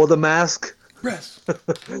has all the masks, Yes.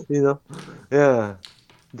 Yeah.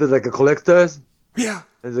 They're like a collectors. Yeah.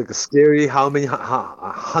 It's like a scary how many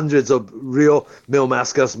hundreds of real Mil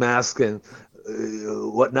Mascaras masks and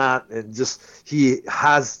whatnot. And just he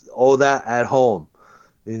has all that at home,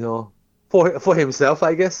 for himself,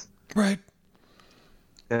 I guess. Right.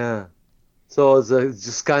 Yeah. So it's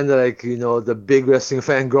just kind of like, the big wrestling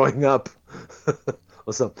fan growing up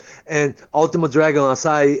or something. And Ultimo Dragon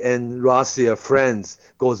Asai and Rossi are friends,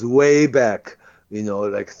 goes way back,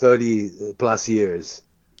 like 30 plus years.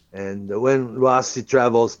 And when Rossi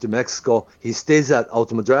travels to Mexico, he stays at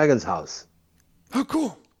Ultimo Dragon's house. Oh,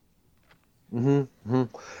 cool.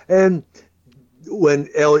 And when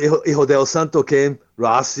El Hijo del Santo came,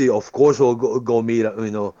 Rossi, of course, will go meet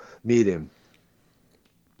him.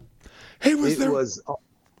 Hey, was It there... was Go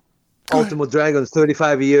Ultimo Dragon's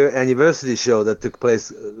 35-year anniversary show that took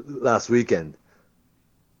place last weekend.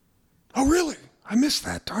 Oh, really? I missed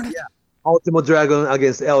that, darn it. Yeah. Ultimo Dragon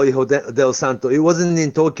against El Hijo del Santo. It wasn't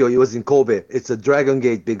in Tokyo, it was in Kobe. It's a Dragon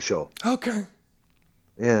Gate big show. Okay.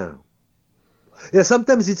 Yeah. Yeah,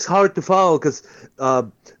 sometimes it's hard to follow because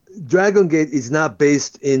Dragon Gate is not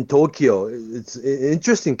based in Tokyo. It's an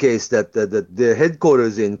interesting case that the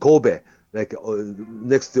headquarters in Kobe, like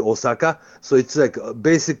next to Osaka. So it's like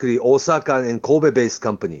basically Osaka and Kobe-based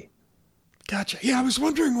company. Gotcha. Yeah, I was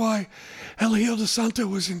wondering why Elio De Santo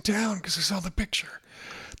was in town because I saw the picture.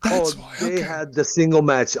 That's why. Okay. They had the single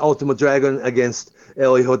match, Ultimo Dragon against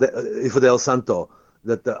El Hijo del Santo.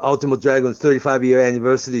 That the Ultimo Dragon's 35-year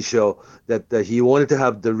anniversary show, that he wanted to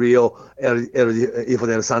have the real El Hijo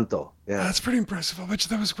del Santo. Yeah. That's pretty impressive. I bet you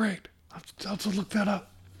that was great. I'll have to look that up.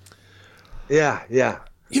 Yeah.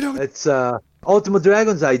 It's It's Ultimo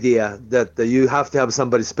Dragon's idea that you have to have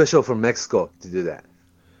somebody special from Mexico to do that.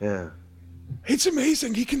 Yeah. It's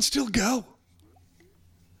amazing. He can still go.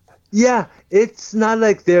 Yeah, it's not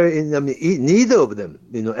like they're in. I mean, neither of them,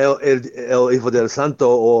 El Hijo del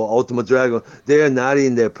Santo or Ultimo Dragon, they are not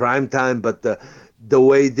in their prime time. But the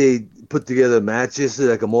way they put together matches,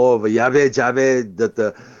 like more of a llave,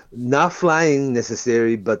 that not flying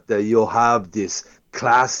necessary, but you'll have this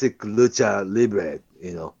classic lucha libre,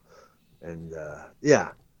 and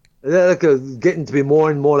yeah, they're like getting to be more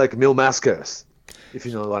and more like Mil Mascaras, if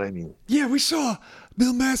you know what I mean. Yeah, we saw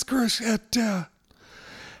Mil Mascaras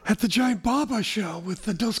at the Giant Baba show with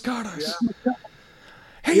the Dos Caras. Yeah.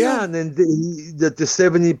 Hey, Yeah, and then the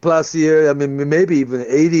 70+ year, I mean, maybe even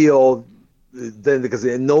 80-year-old, then because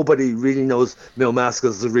nobody really knows Mil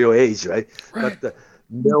Mascaras' real age, right? Right. But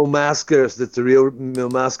male maskers, that's the real male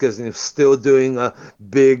maskers, and still doing a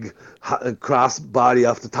big cross body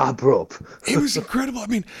off the top rope. It was incredible. I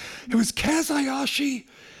mean, it was Kaz Hayashi,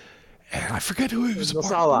 and I forget who he was a part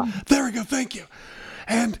Nosawa. of. There we go, thank you.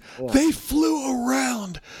 And they flew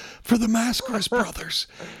around for the Mascaras brothers.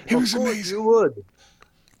 It was amazing. You would.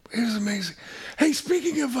 It was amazing. Hey,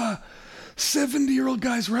 speaking of 70-year-old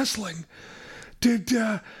guys wrestling, did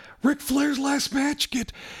Ric Flair's last match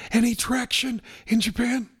get any traction in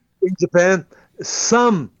Japan? In Japan,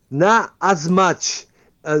 some, not as much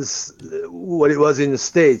as what it was in the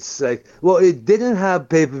States. Like, well, it didn't have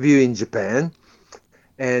pay-per-view in Japan,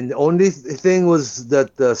 and the only thing was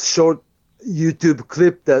that the short YouTube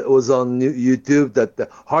clip that was on YouTube that the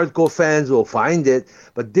hardcore fans will find it,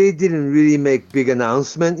 but they didn't really make big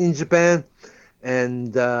announcement in Japan.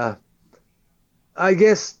 And I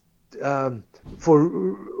guess for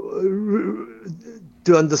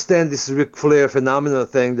to understand this Ric Flair phenomenal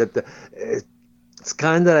thing, that it's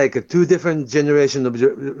kind of like a two different generation of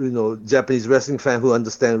Japanese wrestling fan who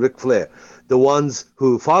understand Ric Flair. The ones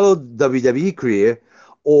who followed WWE career,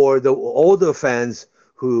 or the older fans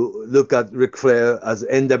who look at Ric Flair as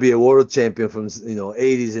NWA World Champion from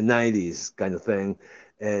 80s and 90s kind of thing,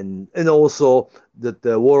 and also that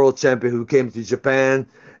the World Champion who came to Japan,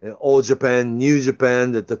 All Japan, New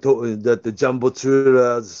Japan, that the Jumbo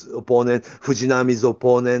Tsuru's opponent, Fujinami's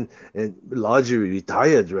opponent, and largely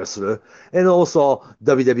retired wrestler, and also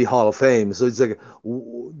WWE Hall of Fame. So it's like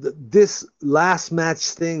this last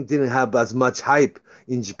match thing didn't have as much hype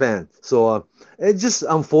in Japan. So it's just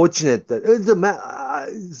unfortunate that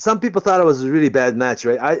some people thought it was a really bad match,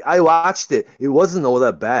 right? I watched it. It wasn't all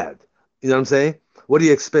that bad. You know what I'm saying? What do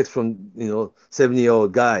you expect from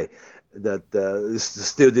 70-year-old guy that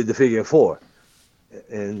still did the figure four?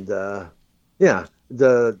 And yeah,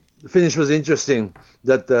 the finish was interesting.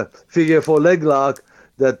 That the figure four leg lock,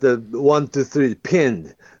 that the 1, 2, 3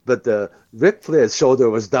 pinned, but Ric Flair's shoulder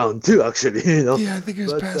was down too. Actually, Yeah, I think he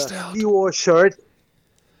was passed out. He wore a shirt.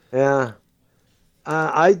 Yeah.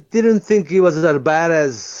 I didn't think he was as bad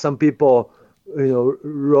as some people,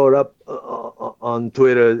 wrote up on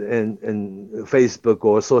Twitter and Facebook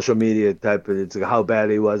or social media type of it's like how bad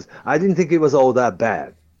he was. I didn't think he was all that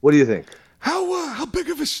bad. What do you think? How big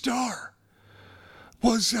of a star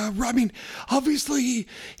was? I mean, obviously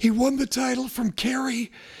he won the title from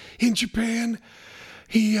Kerry in Japan.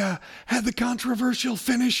 He had the controversial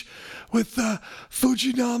finish with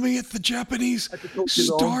Fujinami at the Japanese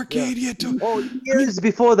Starrcade. Yeah. Years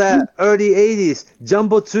before that, early 80s,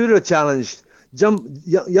 Jumbo Tsuruta challenged,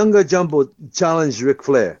 younger Jumbo challenged Ric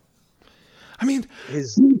Flair. I mean,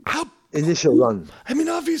 his initial run. I mean,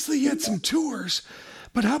 obviously he had some tours,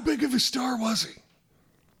 but how big of a star was he?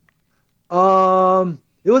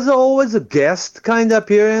 It was always a guest kind of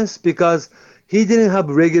appearance because he didn't have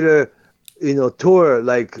regular tour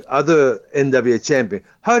like other NWA champion.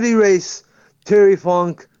 Hardy Race, Terry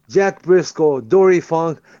Funk, Jack Briscoe, Dory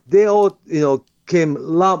Funk, they all, came a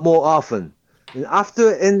lot more often. And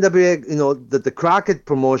after NWA, that the Crockett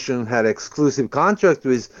promotion had exclusive contract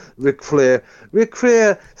with Ric Flair,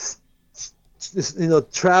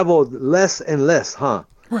 traveled less and less, huh?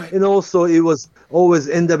 Right. And also it was always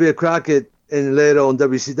NWA Crockett and later on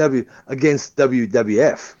WCW against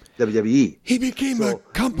WWF. WWE. He became a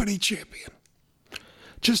company champion.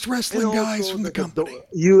 Just wrestling guys from the company.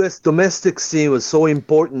 The U.S. domestic scene was so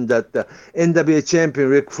important that the NWA champion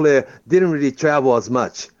Ric Flair didn't really travel as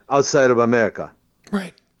much outside of America.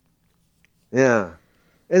 Right. Yeah.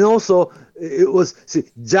 And also,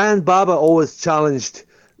 Giant Baba always challenged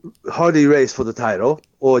Hardy Race for the title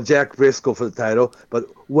or Jack Briscoe for the title. But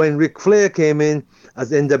when Ric Flair came in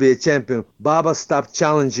as NWA champion, Baba stopped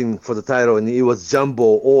challenging for the title, and it was Jumbo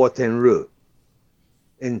or Tenryu.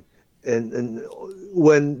 And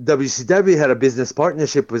when WCW had a business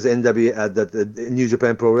partnership with NWA at the New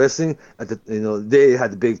Japan Pro Wrestling, they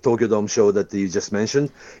had the big Tokyo Dome show that you just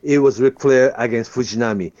mentioned. It was Ric Flair against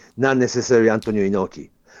Fujinami, not necessarily Antonio Inoki.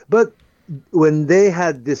 But when they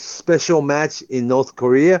had this special match in North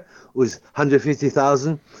Korea with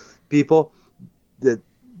 150,000 people, that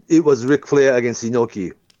it was Ric Flair against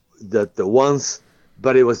Inoki that once,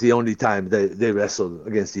 but it was the only time they wrestled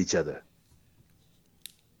against each other.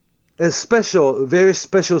 A special, very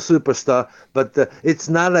special superstar, but it's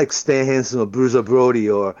not like Stan Hansen or Bruiser Brody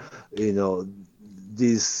or,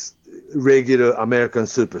 these regular American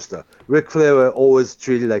superstar. Ric Flair were always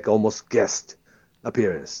treated like almost guest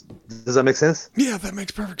appearance. Does that make sense? Yeah, that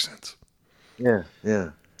makes perfect sense. Yeah.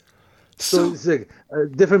 So it's like a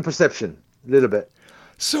different perception, a little bit.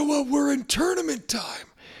 So we're in tournament time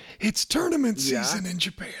It's tournament season in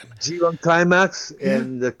Japan. G1 Climax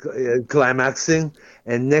and the climaxing,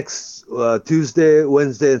 and next Tuesday,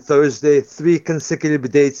 Wednesday, and Thursday, 3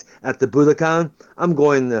 consecutive dates at the Budokan. I'm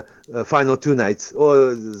going final 2 nights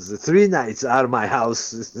or 3 nights out of my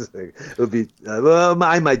house. It'll be well,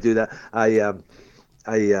 I might do that. I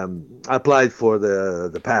applied for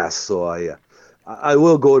the pass, so I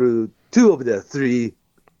will go to 2 of the 3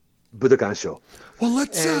 Budokan show. Well,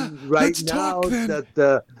 let's talk then.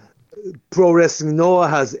 That Pro Wrestling Noah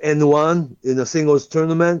has N1 in a singles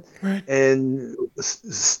tournament, right. And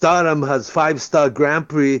Stardom has 5-Star Grand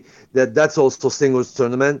Prix. That's also singles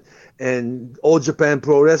tournament, and All Japan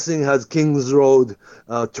Pro Wrestling has Kings Road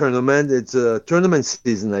tournament. It's a tournament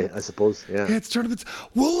season, I suppose. Yeah, it's tournaments.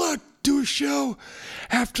 We'll do a show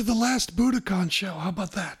after the last Budokan show. How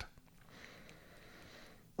about that?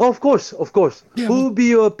 Oh, of course. Yeah, Who would be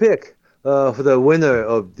your pick for the winner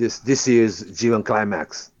of this year's G1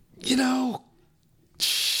 Climax?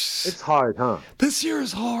 It's hard, huh? This year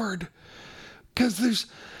is hard because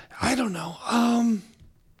I don't know.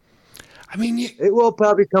 It will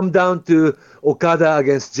probably come down to Okada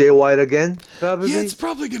against Jay White again. Probably. Yeah, it's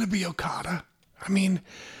probably going to be Okada.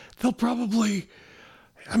 They'll probably.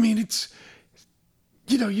 It's.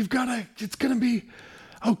 It's going to be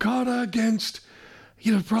Okada against.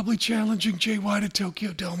 Probably challenging Jay White at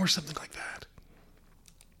Tokyo Dome or something like that.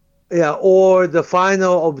 Yeah, or the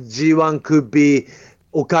final of G1 could be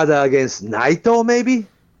Okada against Naito, maybe.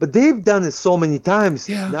 But they've done it so many times.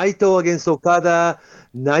 Yeah. Naito against Okada,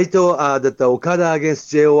 Okada against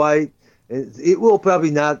Jay White. It will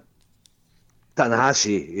probably not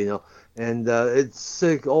Tanahashi, And it's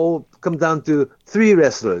all come down to 3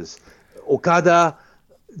 wrestlers: Okada,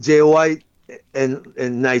 Jay White, and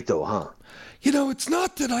Naito, huh? It's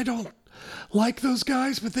not that I don't like those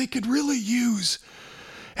guys, but they could really use.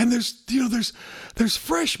 And there's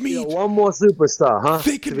fresh meat. One more superstar, huh?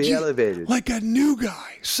 They could to be elevated. Like a new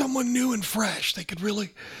guy, someone new and fresh. They could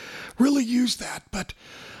really, really use that. But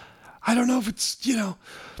I don't know if it's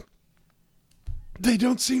they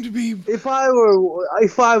don't seem to be. If I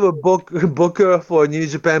were booker for New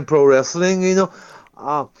Japan Pro Wrestling,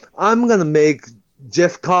 I'm gonna make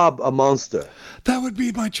Jeff Cobb a monster. That would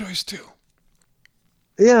be my choice too.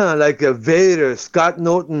 Yeah, like a Vader, Scott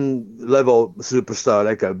Norton level superstar,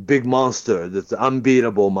 like a big monster, that's an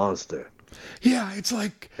unbeatable monster. Yeah, it's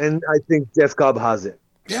like. And I think Jeff Cobb has it.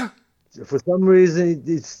 Yeah. For some reason,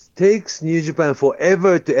 it takes New Japan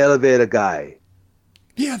forever to elevate a guy.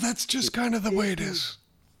 Yeah, that's just kind of the way it is.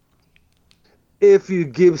 If you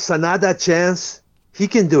give Sanada a chance, he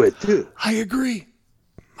can do it too. I agree.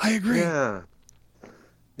 Yeah.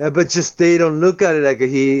 Yeah, but just they don't look at it like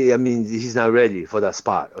he's not ready for that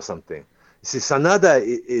spot or something. You see, Sanada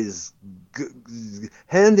is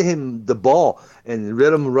hand him the ball and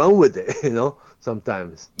let him run with it,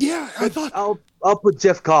 sometimes. Yeah, I thought I'll put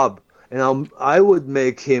Jeff Cobb, and I would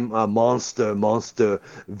make him a monster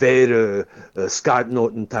Vader, Scott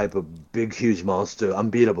Norton type of big, huge monster,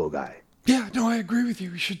 unbeatable guy. Yeah, no, I agree with you.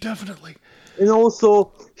 You should definitely. And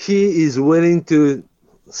also, he is willing to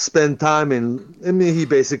spend time he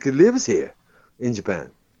basically lives here in Japan.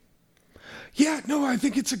 Yeah, no, I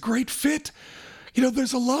think it's a great fit.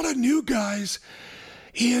 There's a lot of new guys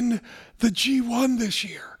in the G1 this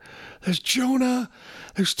year. There's Jonah,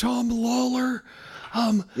 there's Tom Lawler.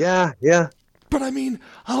 Yeah. But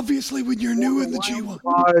obviously when you're new in the G1.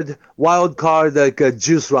 Wild card like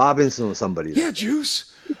Juice Robinson or somebody. Yeah,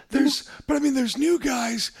 Juice. There's new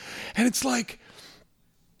guys, and it's like,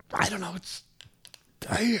 I don't know, it's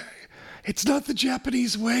not the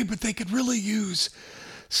Japanese way, but they could really use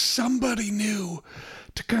somebody new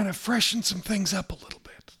to kind of freshen some things up a little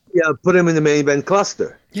bit. Yeah, put him in the main event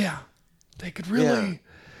cluster. Yeah, they could really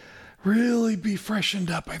be freshened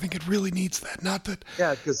up. I think it really needs that. Not that.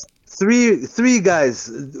 Yeah, because three guys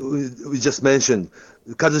we just mentioned,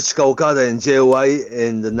 Kazuchika Okada and Jay White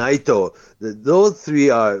and Naito, those 3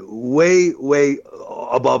 are way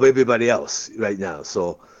above everybody else right now.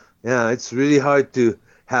 So yeah, it's really hard to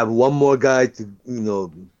have one more guy to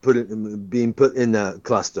being put in a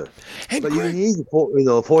cluster. But you need a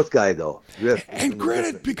 4th guy though. And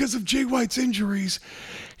granted, because of Jay White's injuries,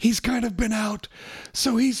 he's kind of been out,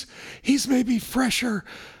 so he's maybe fresher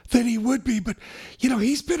than he would be. But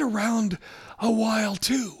he's been around a while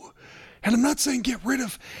too. And I'm not saying get rid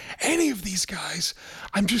of any of these guys.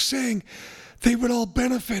 I'm just saying they would all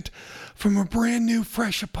benefit from a brand new,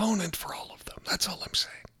 fresh opponent for all of them. That's all I'm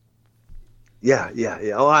saying. Yeah.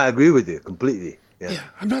 Oh, I agree with you completely. Yeah,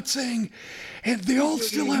 I'm not saying, and they all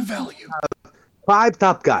still have value. 5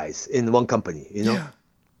 top guys in one company, Yeah.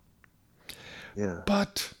 Yeah.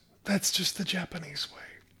 But that's just the Japanese way.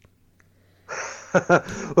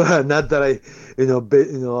 Well, not that I,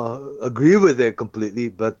 agree with it completely,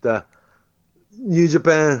 but New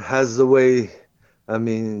Japan has the way, I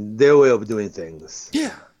mean, their way of doing things.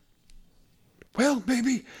 Yeah. Well,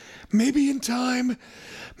 maybe in time,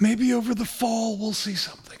 maybe over the fall, we'll see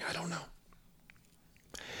something. I don't know.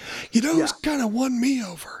 You know who's Yeah. kind of won me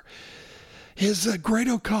over is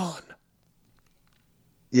Grado Khan.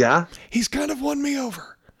 Yeah. He's kind of won me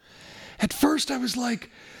over. At first, I was like,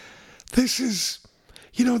 this is,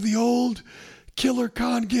 the old Killer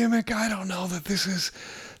Khan gimmick. I don't know that this is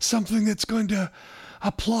something that's going to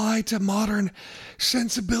apply to modern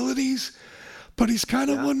sensibilities, but he's kind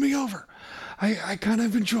of Yeah. won me over. I kind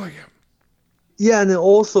of enjoy him. Yeah, and then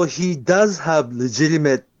also he does have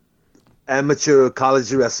legitimate amateur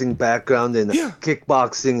college wrestling background and Yeah.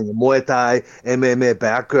 kickboxing and Muay Thai, MMA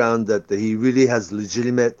background that he really has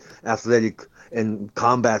legitimate athletic and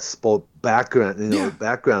combat sport background, Yeah.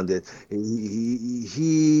 background that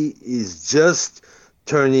he is just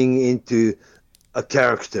turning into a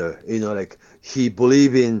character, like he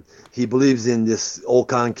believes in this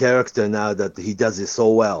Okan character now that he does it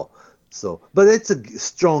so well. So, but it's a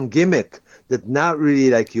strong gimmick that not really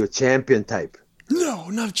like your champion type. No,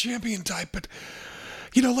 not a champion type, but,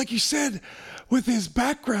 like you said, with his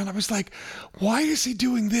background, I was like, why is he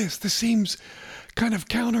doing this? This seems kind of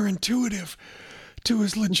counterintuitive to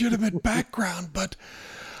his legitimate background, but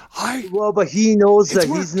Well, but he knows It's that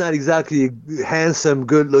he's worked. not exactly a handsome,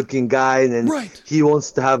 good-looking guy, and Right. he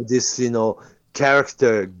wants to have this,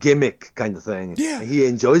 character gimmick kind of thing. Yeah. And he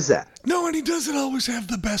enjoys that. No, and he doesn't always have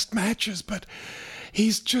the best matches, but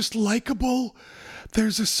he's just likable.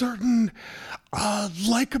 There's a certain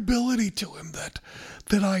likability to him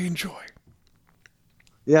that I enjoy.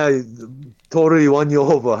 Yeah, he totally won you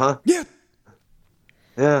over, huh? Yeah,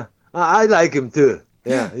 Yeah, I like him too.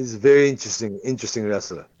 Yeah. Yeah, he's a very interesting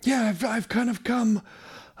wrestler. yeah. I've kind of come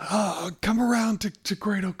around to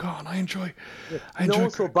Great Okan. I enjoy. I And enjoy.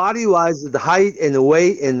 also body-wise, the height and the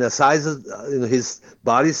weight and the size of his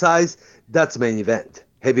body size, that's main event,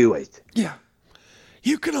 heavyweight. Yeah,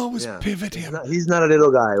 you can always Yeah, pivot him. he's not a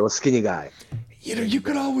little guy or skinny guy. You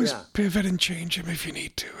can always yeah. pivot and change him if you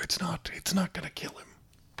need to. It's not going to kill him.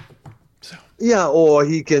 So Yeah, or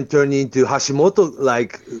he can turn into Hashimoto,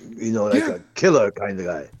 like Yeah. a killer kind of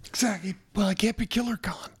guy. exactly. Well, I can't be Killer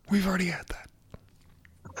Khan. We've already had that.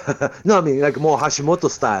 No, I mean like more Hashimoto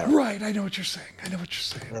style. Right. I know what you're saying.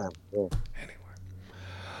 Yeah, yeah. Anyway.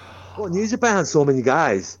 Well, New Japan has so many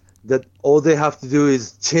guys that all they have to do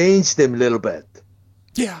is change them a little bit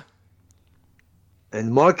Yeah.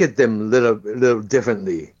 and market them a little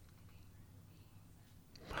differently.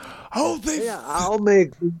 Oh, they. Yeah, I'll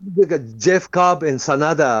make like a Jeff Cobb and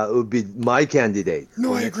Sanada would be my candidate. No,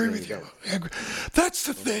 for I next agree main with you. event. I agree. That's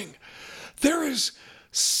the thing. There is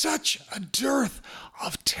such a dearth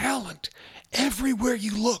of talent everywhere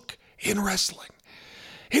you look in wrestling.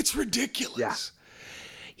 It's ridiculous.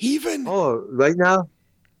 Even Oh, right now?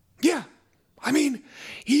 Yeah. I mean,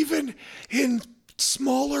 even in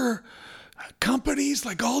smaller companies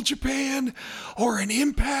like All Japan or an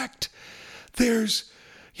Impact, there's,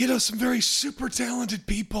 some very super talented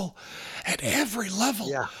people at every level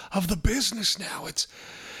Yeah. of the business now.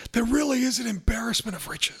 There really is an embarrassment of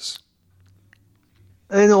riches.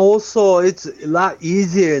 And also, it's a lot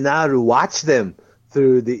easier now to watch them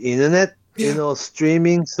through the internet, Yeah.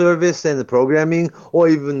 streaming service and the programming, or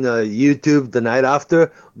even YouTube the night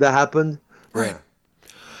after that happened. Right.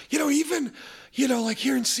 Even, like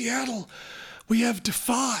here in Seattle, we have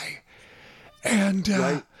Defy. And,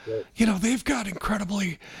 Right. they've got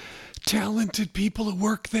incredibly talented people who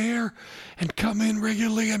work there and come in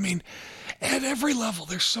regularly. I mean, at every level,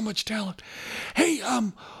 there's so much talent. Hey,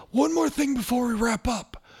 one more thing before we wrap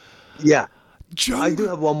up. Yeah. I Jungle. do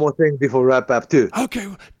have one more thing before wrap up too. Okay,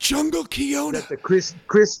 Jungle Kiona.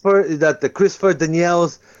 That the Christopher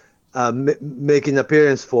Daniels making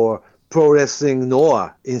appearance for Pro Wrestling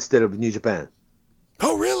Noah instead of New Japan.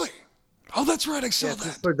 Oh, really? Oh, that's right. I saw that.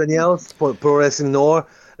 Christopher Daniels for Pro Wrestling Noah.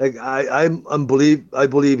 Like I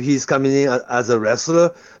believe he's coming in as a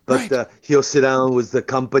wrestler, but Right. he'll sit down with the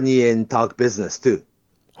company and talk business too,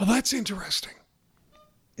 Well, that's interesting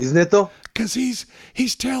isn't it though? because he's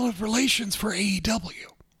talent relations for AEW.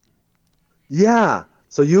 Yeah.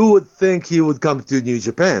 So you would think he would come to New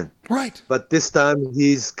Japan, Right. but this time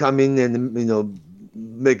he's coming and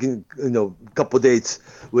making a couple dates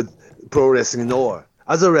with Pro Wrestling Noah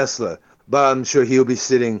as a wrestler. But I'm sure he'll be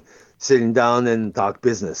sitting down and talk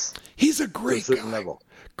business He's a to a great certain guy. level.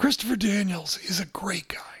 Christopher Daniels is a great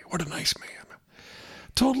guy. What a nice man.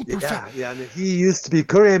 Total Yeah, perfect. yeah. And he used to be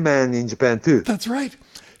Korean man in Japan too. That's right.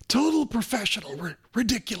 Total professional,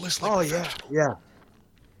 ridiculously professional. Yeah.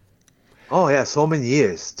 Oh yeah, so many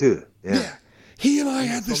years too. Yeah. He and I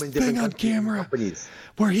had this thing on camera companies.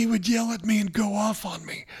 where he would yell at me and go off on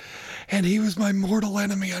me. And he was my mortal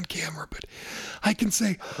enemy on camera. But I can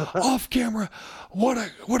say off camera, what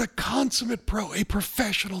a consummate pro, a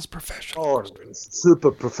professional's professional. Oh,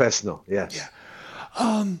 super professional. Yes.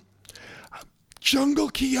 Yeah. Jungle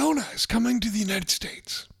Kiona is coming to the United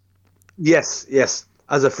States. Yes.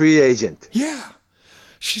 As a free agent. Yeah.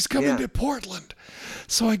 She's coming to Portland.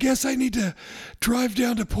 So I guess I need to drive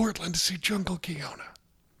down to Portland to see Jungle Kiona.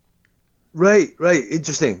 Right.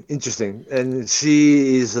 Interesting. And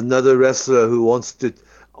she is another wrestler who wants to,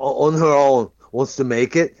 on her own, wants to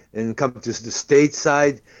make it and come to the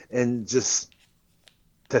stateside and just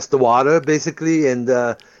test the water, basically. And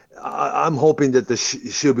I'm hoping that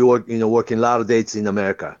she'll be working a lot of dates in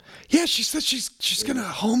America. Yeah, she said she's gonna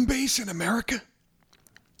home base in America.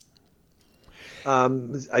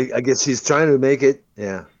 I guess she's trying to make it.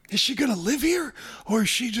 Yeah. Is she gonna live here, or is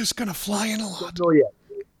she just gonna fly in a lot? Don't know yet.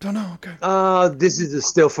 Don't know. Okay. This is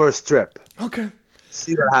still first trip. Okay.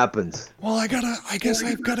 See what happens. Well, I guess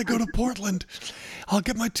I've got to go to Portland. I'll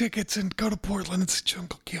get my tickets and go to Portland and see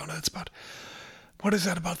Jungle Kiona. It's about, what is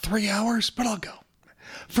that? About 3 hours, but I'll go.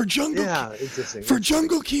 For Jungle. Yeah, interesting. For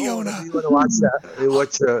Jungle Kiona. You want to watch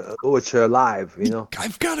that? Watch her live.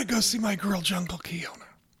 I've got to go see my girl Jungle Kiona.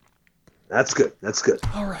 That's good.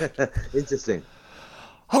 All right. Interesting.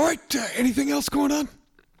 All right. Anything else going on?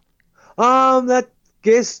 That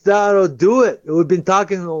guess that'll do it. We've been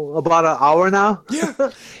talking about an hour now. Yeah.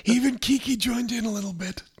 Even Kiki joined in a little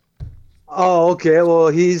bit. Oh, okay. Well,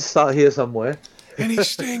 he's out here somewhere. And he's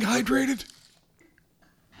staying hydrated.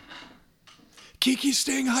 Kiki's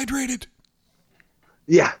staying hydrated.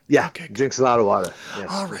 Yeah. Okay, Drinks a lot of water. Yes.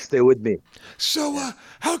 All right. Stay with me. So,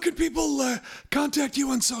 how can people contact you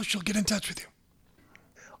on social, get in touch with you?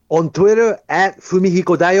 On Twitter, at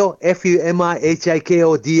Fumihikodayo,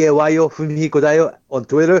 Fumihikodayo, Fumihikodayo on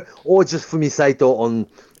Twitter, or just Fumi Saito on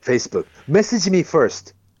Facebook. Message me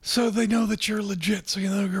first. So they know that you're legit, so you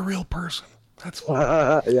know you're a real person. That's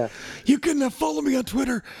fine. Yeah. You can follow me on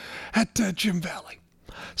Twitter at Jim Valley.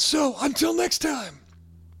 So, until next time.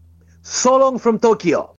 So long from Tokyo.